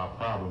having a lot of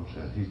problems,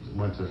 and he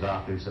went to the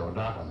doctor. He said, well,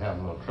 Doc, I'm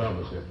having a little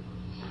trouble. He said,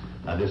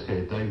 I just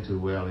can't think too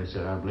well. He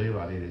said, I believe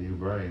I need a new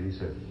brain. He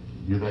said,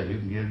 you think you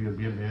can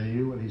give me a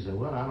new one? He said,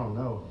 well, I don't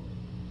know.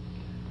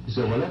 He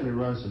said, well, let me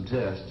run some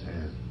tests,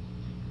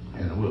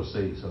 and we'll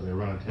see. So they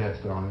run a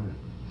test on him. And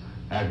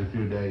after a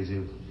few days,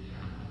 the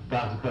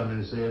doctor come in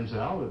and see him and said,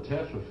 all the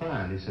tests were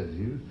fine. He said,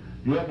 you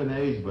up in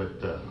age, but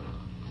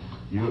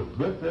you're in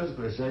good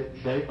physical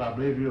shape. I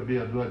believe you'll be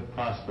a good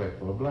prospect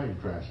for a brain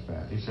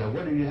transplant. He said,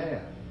 what do you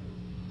have?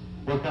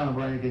 What kind of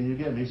brain can you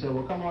give me? He said,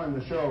 well, come on in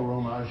the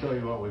showroom and I'll show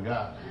you what we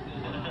got.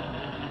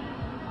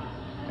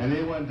 And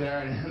he went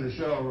there and in the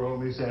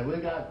showroom, he said, we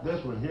got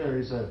this one here.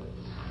 He said,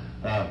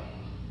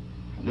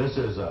 this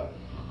is a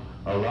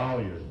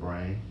lawyer's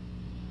brain.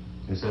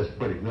 He said, it's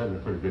pretty good,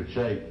 in pretty good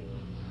shape.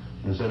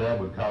 And he said, that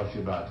would cost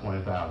you about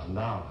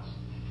 $20,000.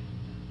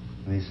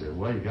 And he said,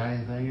 well, you got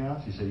anything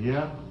else? He said,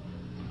 yeah.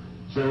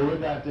 So we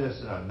got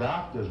this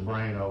doctor's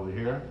brain over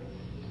here.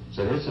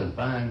 Said it's in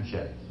fine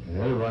shape, and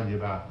it'll run you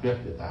about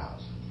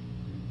 $50,000.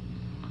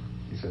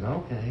 He said,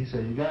 okay. He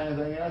said, you got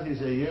anything else? He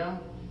said, yeah.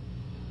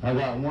 I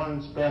got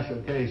one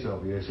special case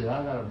over here. He said,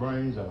 I got the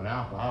brains of an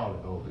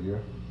alcoholic over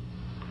here.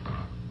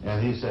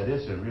 And he said,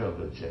 it's in real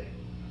good shape.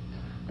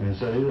 And he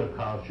said, it'll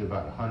cost you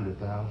about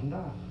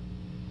 $100,000.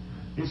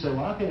 He said,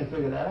 well, I can't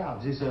figure that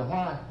out. He said,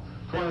 why?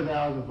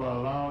 $20,000 for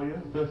a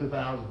lawyer,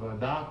 $50,000 for a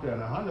doctor,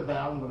 and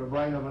 $100,000 for the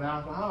brain of an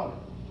alcoholic.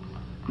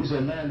 He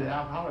said, man, the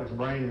alcoholic's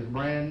brain is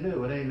brand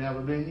new. It ain't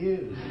never been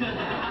used.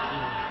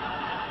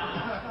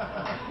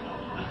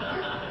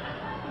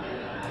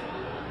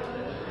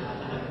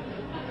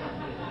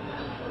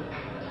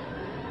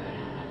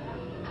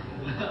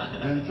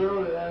 And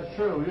truly, that's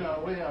true. You know,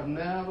 we have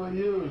never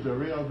used the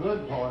real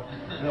good part.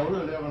 You know,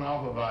 we're living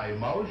off of our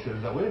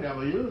emotions. We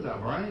never use our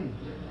brain.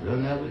 We'll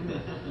never use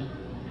it.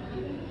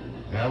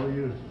 Never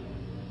used it.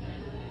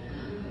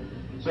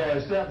 So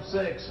at step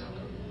 6,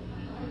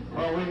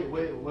 well, we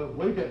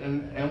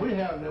can, and we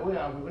have an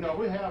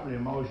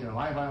emotion in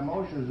life. Our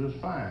emotions is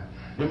fine.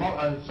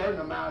 A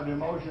certain amount of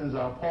emotions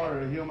are part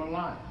of the human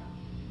life.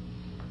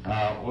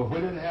 If we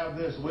didn't have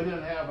this, we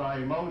didn't have our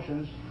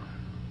emotions,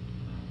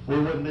 we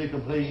wouldn't be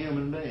complete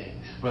human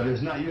beings. But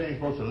it's not. You ain't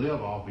supposed to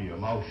live off of your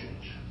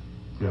emotions.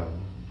 You know,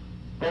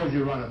 suppose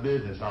you run a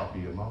business off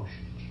of your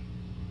emotions.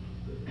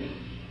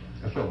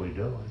 That's what we're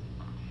doing.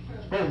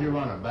 Suppose you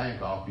run a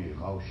bank off your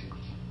emotions.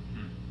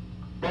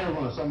 Suppose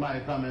when somebody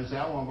come in and say,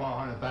 I want to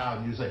borrow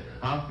 $100,000, you say,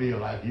 I feel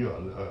like you're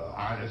an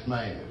honest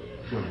man.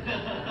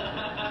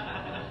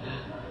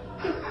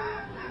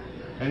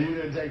 And you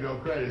didn't take no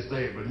credit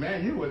statement.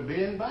 Man, you wouldn't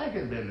be in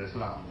banking business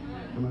long.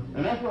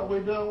 And that's what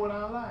we're doing with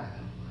our lives.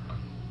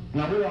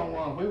 Now, we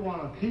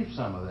want to keep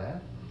some of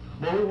that,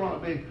 but we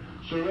want to be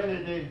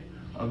serenity,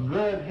 a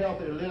good,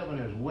 healthy living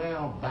is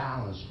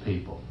well-balanced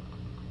people.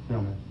 You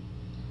know what I mean?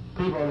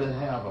 People that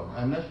have them.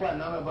 And that's why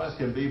none of us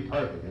can be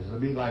perfect. It's to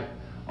be like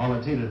on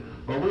a teeter.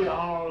 But we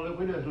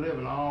just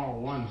living all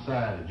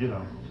one-sided, you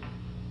know.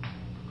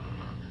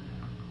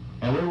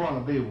 And we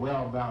want to be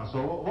well-balanced.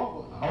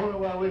 So only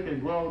way we can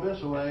grow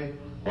this way,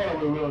 what are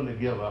we willing to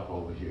give up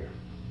over here?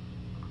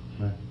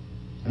 Right?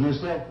 And in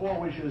step 4,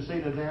 we should see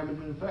the damage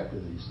and effect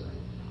of these things.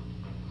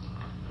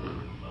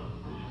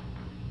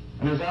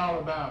 And it's all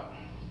about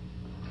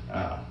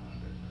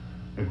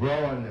the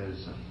growing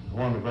is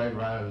one of the great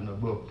writers in the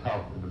book,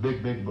 the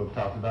big book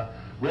talks about,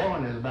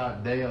 growing is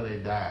about daily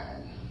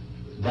dying.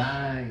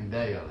 Dying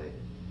daily.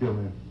 You know what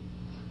I mean?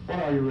 What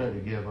are you ready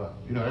to give up?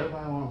 You know,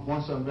 everybody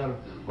wants something better,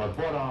 but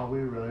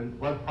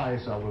what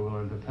price are we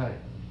willing to pay?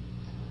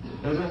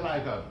 It's just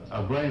like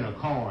a grain of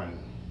corn.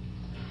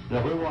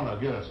 If we want to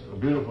get a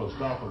beautiful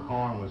stalk of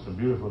corn with some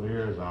beautiful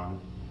ears on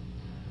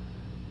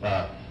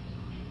it,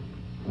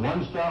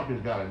 one stalk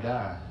has got to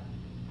die.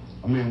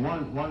 I mean,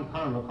 one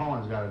kernel of corn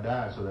has got to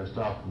die so that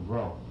stalk can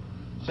grow.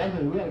 We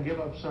got to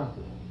give up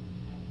something.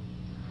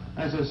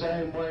 That's the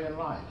same way in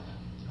life.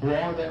 The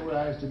only thing we're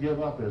asked to give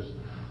up is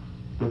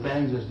the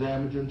things that's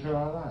damaging to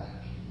our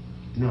lives.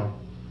 You know,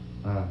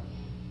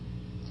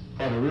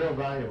 for the real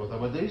valuable thing.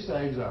 But these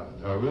things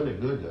are really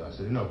good to us.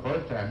 You know,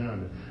 first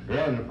time,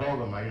 early in the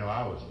program,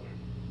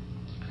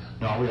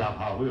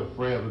 we were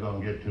afraid we're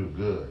going to get too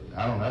good.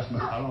 I don't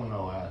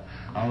know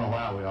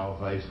why we all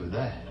faced with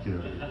that. You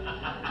know,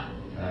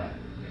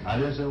 I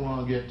just didn't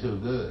want to get too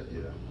good.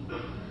 You know,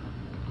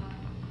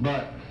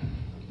 but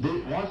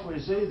once we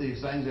see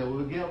these things, that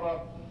we give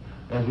up.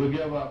 As we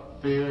give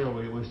up fear,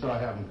 we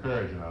start having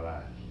courage in our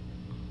lives.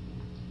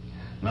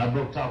 And our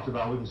book talks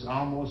about we can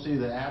almost see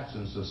the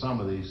absence of some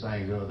of these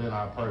things within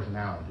our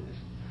personalities,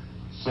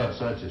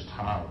 such as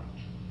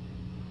tolerance.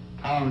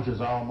 Tolerance is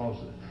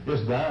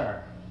it's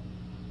there,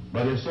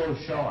 but it's so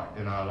short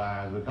in our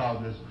lives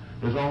because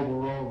it's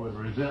overrode with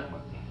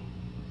resentment.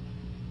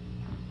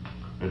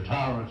 The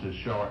tolerance is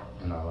short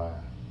in our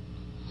lives.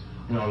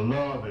 You know,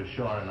 love is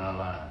short in our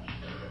lives.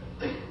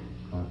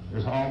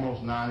 It's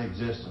almost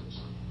non-existence.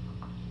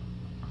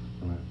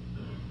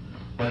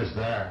 But it's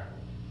there.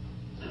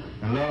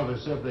 And love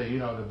is simply,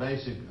 the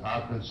basic,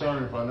 our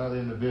concern for another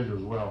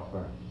individual's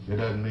welfare. It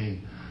doesn't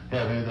mean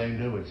have anything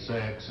to do with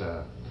sex.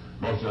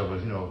 Most of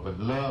us, but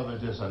love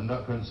is just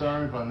a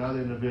concern for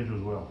another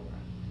individual's welfare.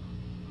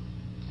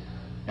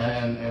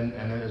 And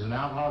as an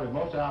alcoholic,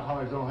 most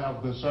alcoholics don't have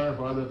a concern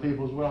for other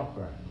people's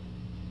welfare.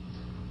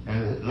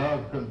 And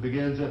love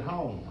begins at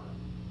home.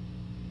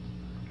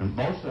 And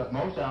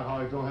most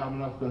alcoholics don't have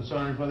enough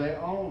concern for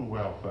their own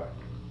welfare.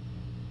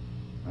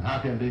 And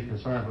how can they be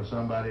concerned for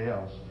somebody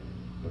else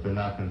if they're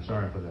not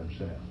concerned for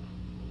themselves?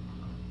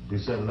 He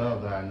said,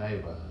 love thy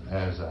neighbor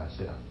as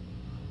thyself.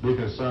 Be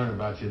concerned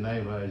about your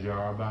neighbor as you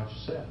are about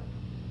yourself.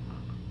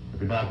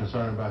 If you're not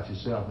concerned about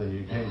yourself, then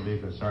you can't be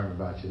concerned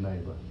about your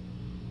neighbor.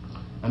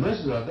 And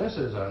this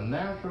is a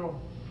natural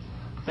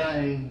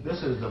thing.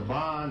 This is the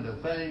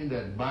thing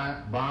that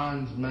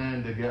bonds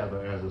man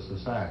together as a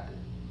society.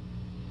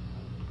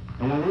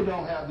 And when we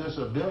don't have this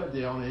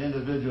ability on an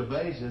individual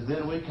basis,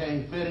 then we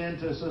can't fit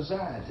into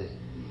society.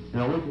 We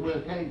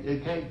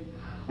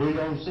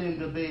don't seem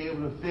to be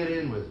able to fit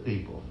in with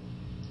people.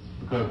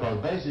 Because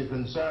basic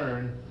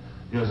concern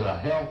is a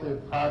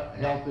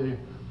healthy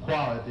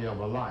quality of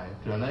a life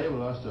to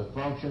enable us to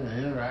function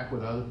and interact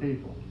with other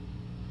people.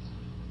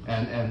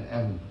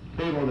 And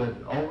people that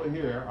over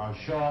here are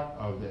short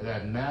of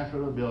that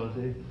natural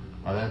ability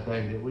or that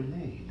thing that we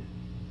need.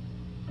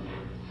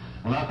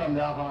 When I come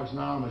to Alcoholics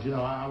Anonymous,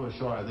 I was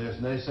short of this,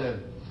 and they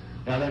said,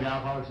 I think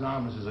Alcoholics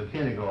Anonymous is a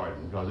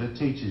kindergarten because it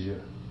teaches you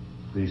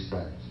these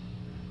things.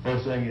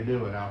 First thing you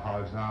do in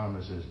Alcoholics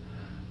Anonymous is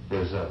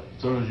as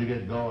soon as you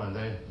get going,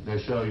 they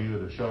show you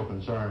to show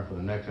concern for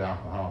the next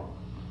alcoholic.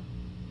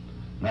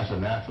 And that's a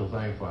natural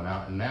thing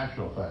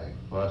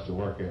for us to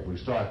work at. We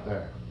start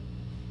there,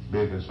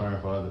 being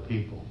concerned for other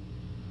people.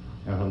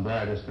 And from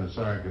there, this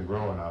concern can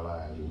grow in our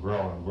lives and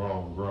grow and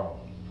grow and grow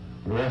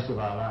for the rest of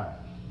our lives.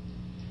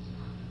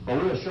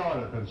 But we're short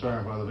of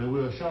concern for other people.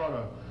 We're short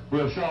of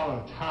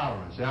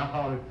tolerance. The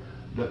alcoholic,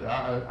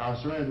 our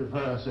surrender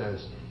prayer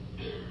says,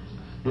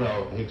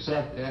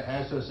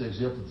 ask us to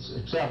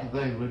accept the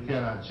things we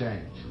cannot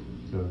change.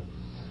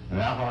 And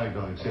alcoholics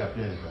don't accept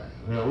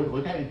anything.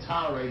 We can't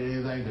tolerate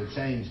anything till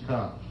change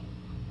comes.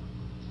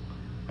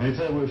 And he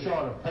said we're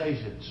short of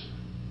patience.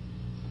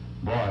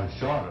 Boy,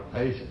 short of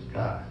patience,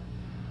 God.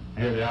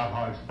 Here the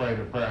alcoholics pray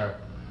the prayer,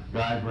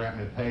 God grant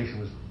me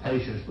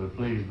patience, but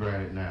please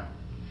grant it now.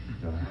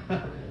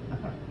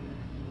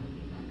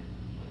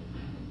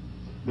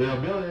 The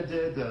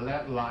ability to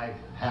let life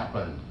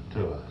happen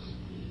to us.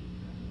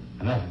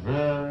 And that's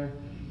very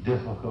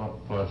difficult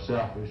for a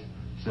selfish,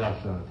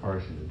 self-centered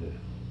person to do.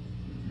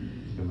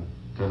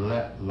 To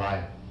let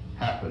life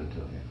happen to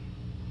him.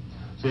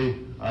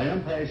 See, an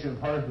impatient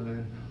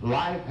person,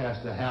 life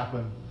has to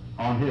happen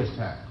on his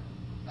time.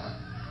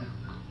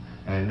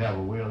 And it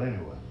never will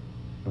anyway.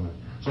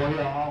 So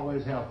he'll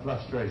always have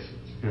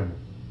frustrations.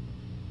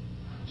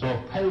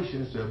 So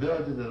patience, the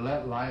ability to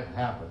let life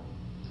happen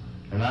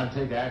and not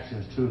take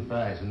actions too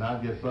fast and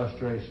not get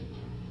frustrations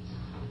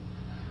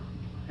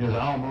is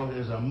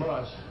a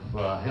must for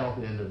a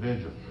healthy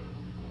individual.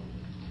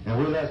 And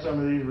we let some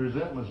of these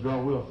resentments go,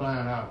 we'll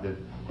find out that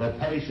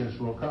patience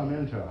will come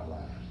into our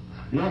lives.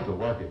 You don't have to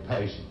work at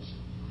patience.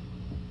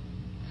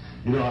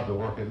 You don't have to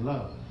work at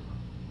love.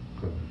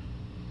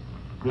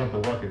 You have to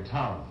work at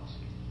tolerance.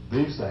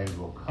 These things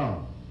will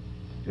come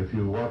if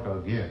you work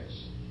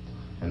against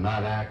and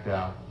not act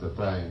out the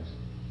things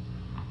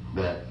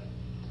that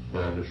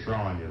are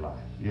destroying your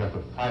life. You have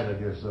to fight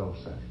against those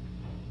things.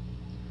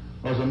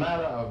 Well, it's a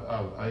matter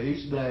of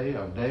each day,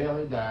 of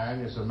daily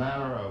dying. It's a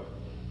matter of,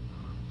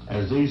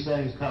 as these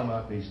things come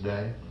up each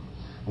day,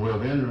 we've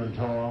entered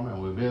into them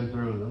and we've been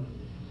through them,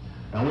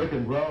 and we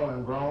can grow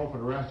and grow for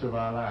the rest of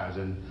our lives.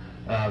 And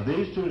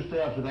these two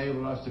steps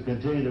enable us to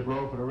continue to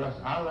grow for the rest.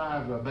 Our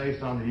lives are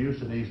based on the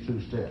use of these two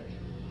steps.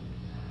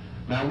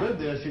 Now with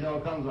this,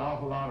 comes an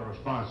awful lot of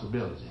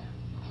responsibility.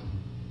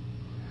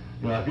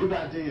 If you've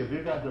got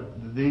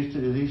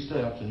these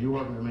steps and you're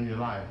working them in your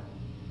life,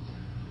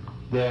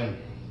 then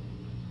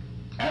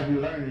after you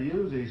learn to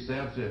use these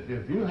steps,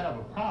 if you have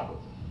a problem,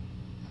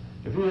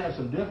 if you have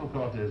some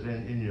difficulties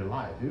in your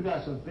life, you've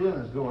got some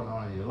feelings going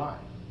on in your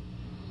life,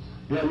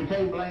 you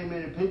can't blame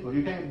many people.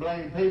 You can't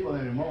blame people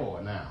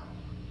anymore now.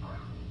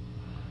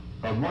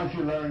 Because once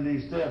you learn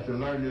these steps and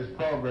learn this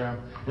program,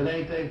 it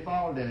ain't their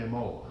fault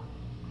anymore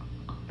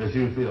that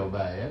you feel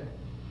bad.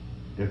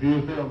 If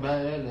you feel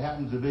bad, it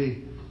happens to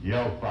be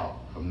your fault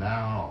from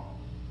now on.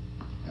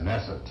 And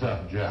that's a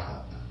tough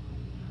job.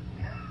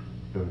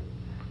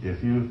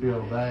 If you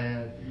feel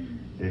bad,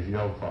 it's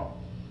your fault.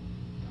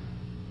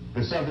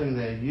 It's something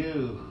that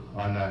you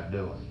are not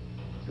doing.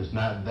 It's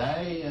not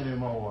they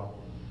anymore,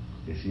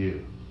 it's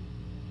you.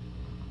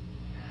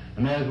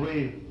 And as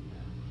we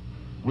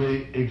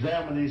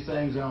examine these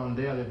things on a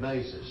daily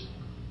basis,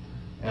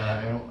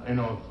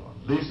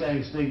 these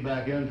things sneak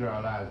back into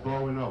our lives.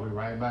 Before we know it, we're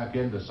right back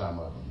into some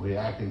of them. We're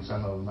acting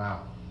some of them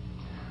out.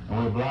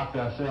 And we blocked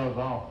ourselves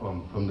off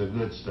from the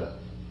good stuff.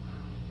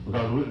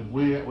 Because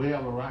we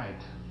have a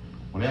right.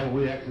 Whenever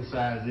we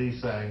exercise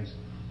these things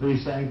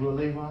will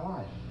leave our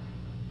life.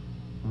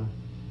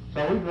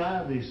 So we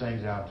drive these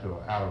things out of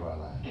our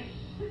life.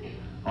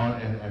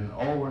 And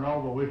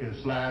over we can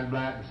slide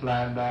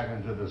back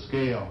until the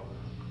scale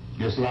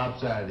gets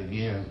lopsided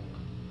again.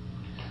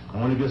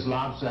 And when it gets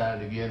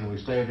lopsided again, we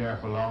stay there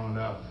for long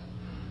enough,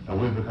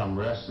 and we become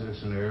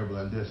restless and irritable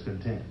and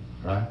discontent,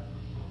 right?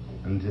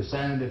 And the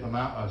sanity of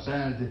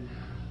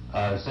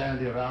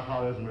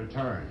alcoholism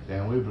returns,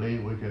 and we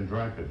believe we can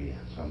drink again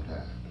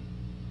sometime.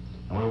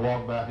 And we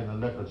walk back in the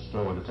liquor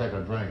store to take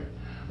a drink.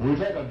 When we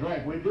take a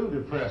drink, we do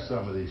depress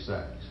some of these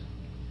things.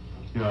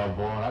 You know,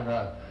 boy,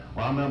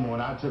 I remember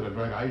when I took a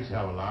drink, I used to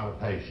have a lot of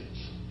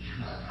patience,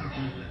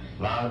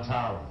 a lot of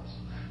tolerance,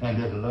 and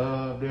just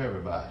loved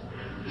everybody.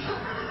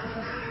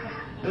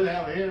 Didn't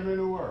have an enemy in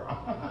the world.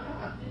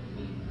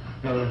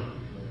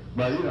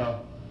 But, you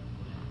know,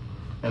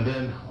 and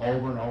then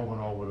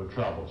over the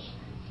troubles.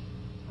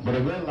 But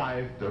in real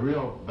life, the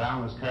real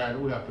balanced character,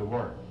 we have to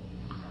work.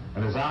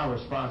 And it's our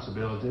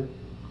responsibility,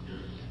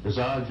 it's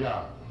our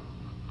job.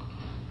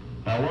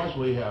 Now, once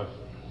we have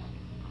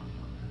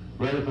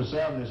ready for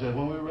 7, it says,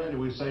 when we're ready,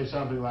 we say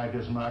something like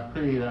this: my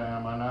creed, I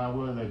am now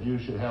willing that you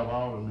should have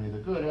all of me, the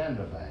good and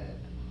the bad.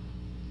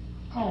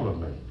 All of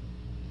me.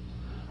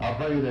 I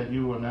pray that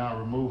you will now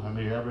remove from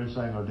me every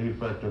single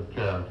defect of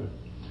character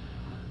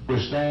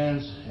which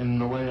stands in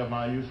the way of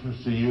my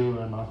usefulness to you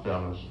and my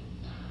fellows.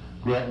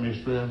 Grant me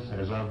strength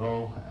as I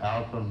go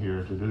out from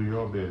here to do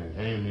your bidding.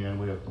 Amen.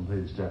 We have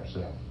completed step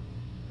 7.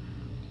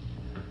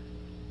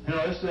 You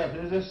know, this step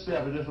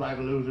is just like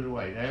losing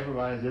weight.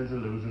 Everybody's into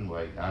losing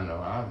weight. I know.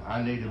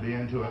 I need to be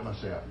into it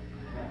myself.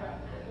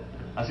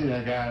 I seen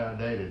that guy the other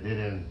day that did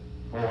in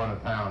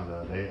 400 pounds the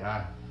other day.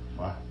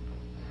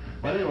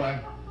 But anyway,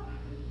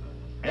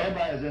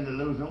 everybody's into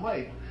losing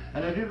weight.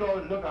 And if you go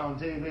and look on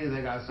TV,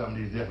 they got some of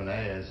these different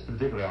ads,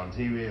 particularly on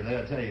TV, and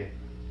they'll tell you,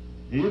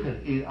 you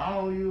can eat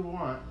all you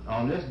want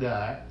on this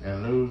diet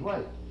and lose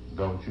weight.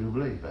 Don't you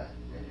believe that?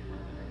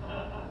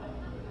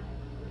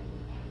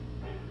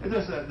 It's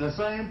just the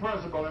same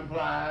principle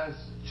implies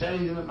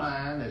changing the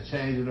mind as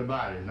changing the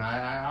body.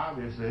 Now,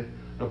 obviously,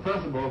 the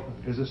principle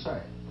is the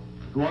same.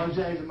 If you want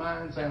to change the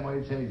mind, same way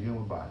you change the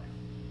human body.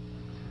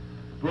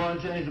 If you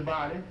want to change the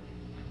body,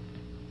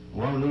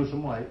 you want to lose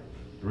some weight,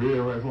 if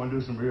you want to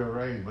do some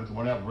rearrangements, you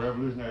want to have a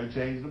revolutionary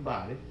change in the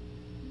body,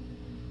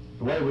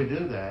 the way we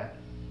do that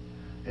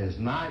is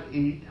not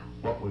eat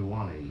what we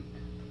want to eat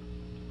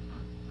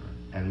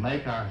and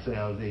make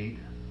ourselves eat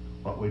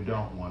what we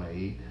don't want to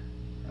eat,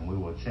 and we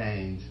will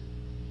change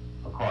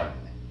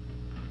accordingly.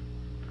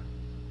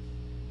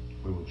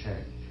 We will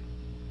change.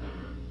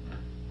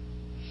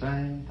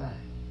 Same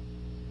thing.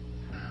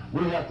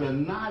 We have to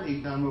not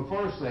eat, the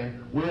first thing,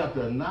 we have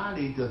to not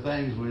eat the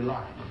things we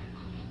like.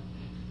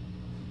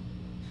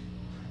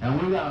 And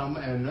then we got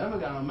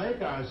to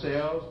make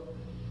ourselves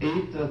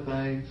eat the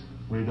things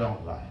we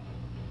don't like.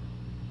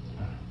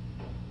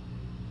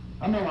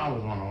 I know I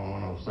was one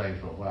of those things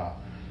for a while.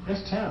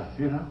 It's tough,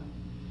 you know.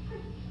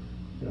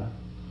 Yeah.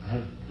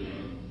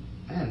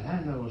 Man,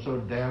 I know so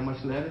damn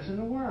much lettuce in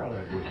the world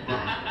that week.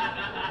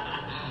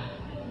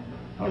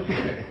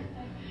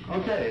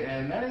 Okay,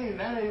 and that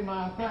ain't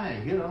my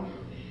thing, you know.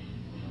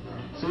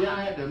 See,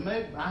 I had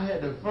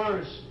to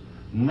first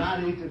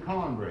not eat the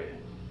cornbread.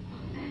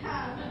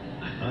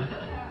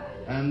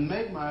 And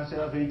make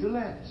myself eat the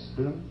lettuce,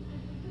 you know?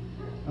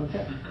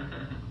 Okay.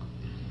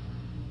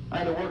 I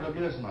had to work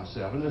against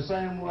myself. In the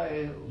same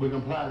way, we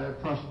can apply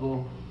that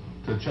principle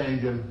to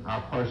changing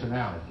our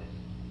personality.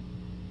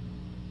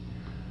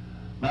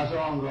 Not so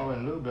long ago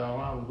in Louisville,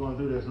 while I was going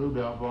through this,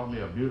 Louisville bought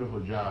me a beautiful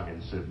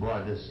jogging suit.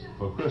 Boy, this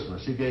for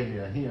Christmas. She gave me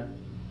a hint.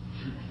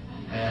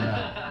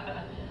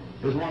 And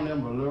it's one of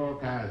them velour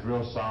kind. It's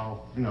real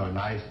soft, you know,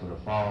 nice for the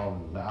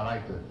fall. And I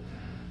like the,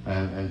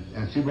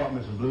 and she bought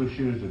me some blue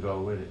shoes to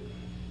go with it.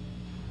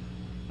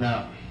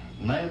 Now,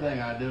 the main thing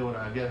I do when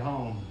I get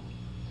home,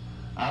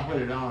 I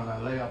put it on and I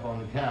lay up on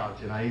the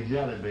couch and I eat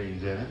jelly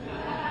beans in it.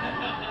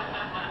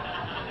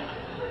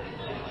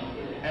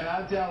 And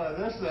I tell her,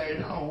 this thing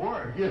don't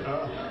work, you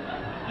know.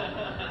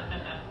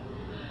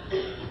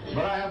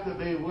 But I have to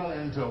be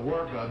willing to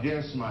work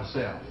against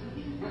myself.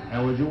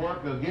 And when you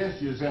work against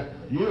yourself,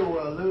 you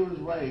will lose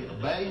weight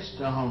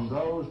based on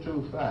those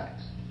two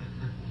facts.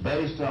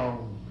 Based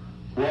on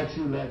what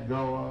you let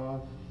go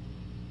of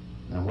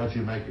and what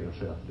you make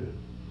yourself do.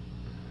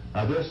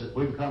 Now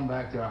we can come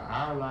back to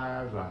our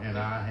lives are in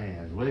our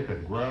hands. We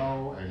could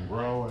grow and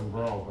grow and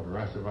grow for the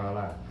rest of our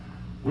life.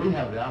 We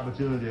have the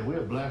opportunity, and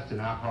we're blessed in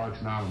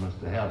Alcoholics Anonymous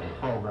to have a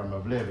program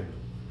of living.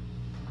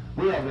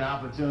 We have the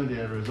opportunity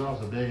as a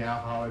result of being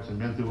alcoholics and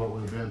been through what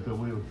we've been through.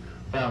 We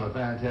found a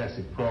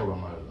fantastic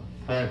program, a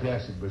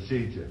fantastic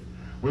procedure.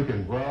 We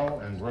can grow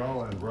and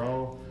grow and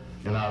grow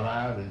in our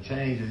lives and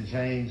change.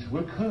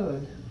 We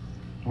could,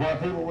 where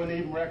people wouldn't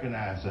even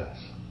recognize us.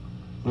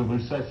 We'd be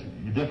such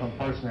different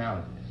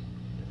personalities.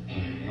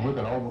 And we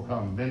could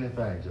overcome many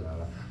things in our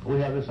life. But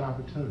we have this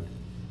opportunity.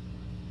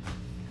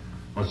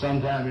 Well,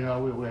 sometimes, you know,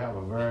 we have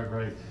a very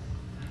great,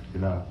 you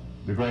know,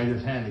 the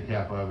greatest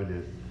handicap of it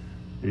is,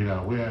 you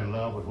know, we're in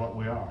love with what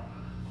we are.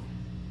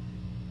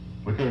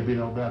 We couldn't be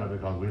no better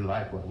because we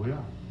like what we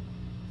are.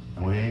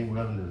 And we ain't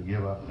willing to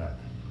give up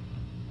nothing.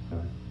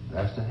 Okay?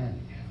 That's the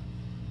handicap.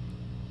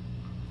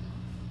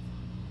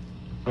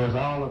 So it's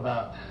all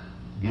about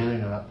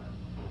giving up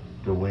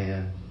to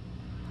win.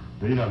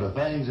 You know, the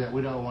things that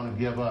we don't want to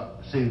give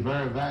up seem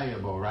very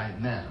valuable right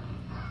now.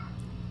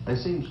 They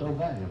seem so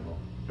valuable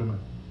to me.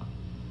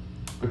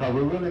 Because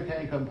we really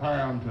can't compare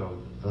them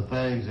to the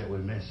things that we're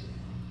missing.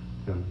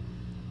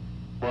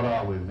 What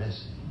are we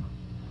missing?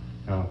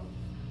 You know,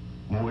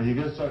 when you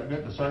get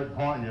to a certain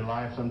point in your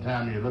life,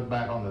 sometimes you look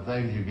back on the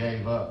things you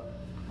gave up.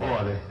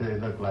 Boy, they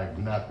look like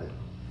nothing.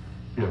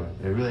 You know,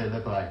 they really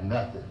look like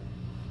nothing.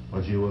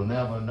 But you will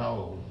never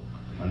know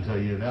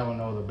until you never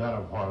know the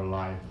better part of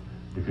life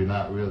if you're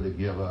not really to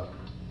give up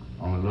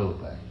on the little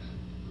things.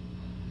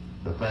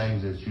 The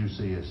things that you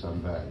see as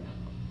some value.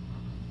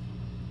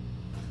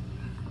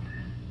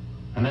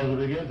 And as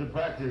we begin to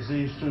practice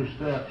these 2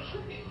 steps,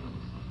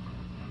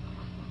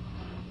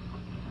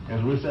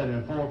 as we said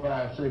in 4,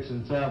 5, 6,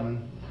 and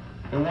 7,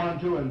 in 1,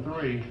 2, and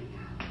 3,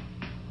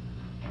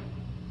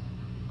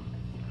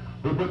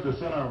 we put the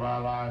center of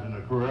our lives in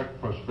the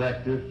correct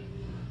perspective.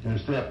 In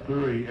step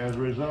 3, as a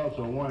result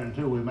of 1 and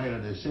 2, we made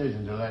a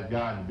decision to let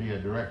God be a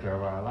director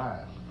of our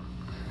lives.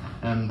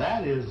 And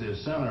that is the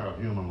center of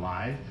human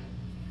life.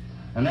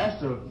 And that's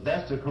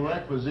the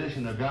correct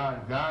position of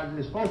God. God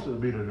is supposed to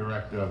be the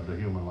director of the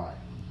human life.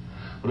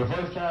 For the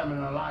first time in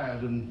our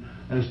lives, in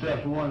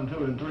steps 1,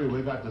 2, and 3,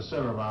 we got the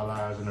center of our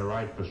lives in the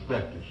right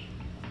perspectives.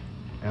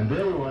 And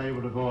then we were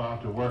able to go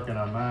out to work in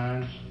our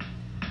minds.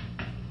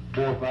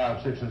 4,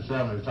 5, 6, and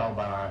 7 is talk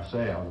about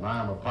ourselves, and I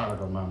am a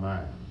product of my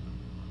mind.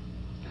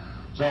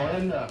 So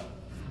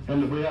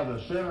we have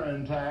the center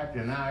intact,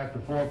 and now after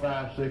 4,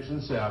 5, 6,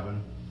 and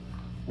 7,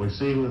 we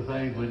see the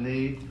things we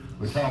need.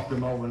 We talk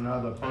them over with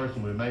another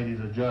person. We made these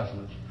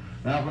adjustments.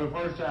 Now, for the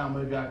first time,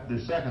 we got the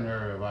second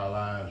area of our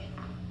lives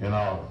in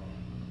order.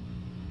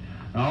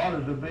 In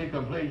order to be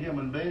complete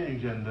human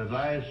beings, in the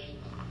last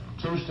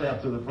 2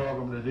 steps of the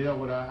program to deal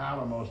with our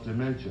outermost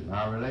dimension,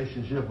 our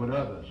relationship with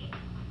others.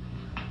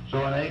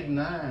 So in 8 and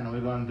 9,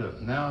 we're going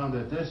to, now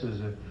that this is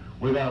it,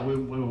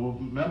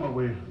 remember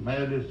we made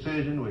a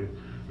decision,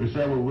 we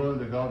said we're willing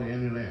to go to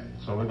any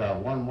length. So we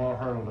got one more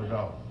hurdle to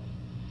go.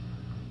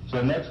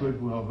 So next week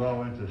we'll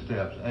go into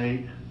steps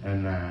 8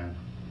 and 9,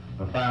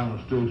 the final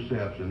 2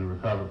 steps in the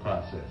recovery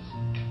process.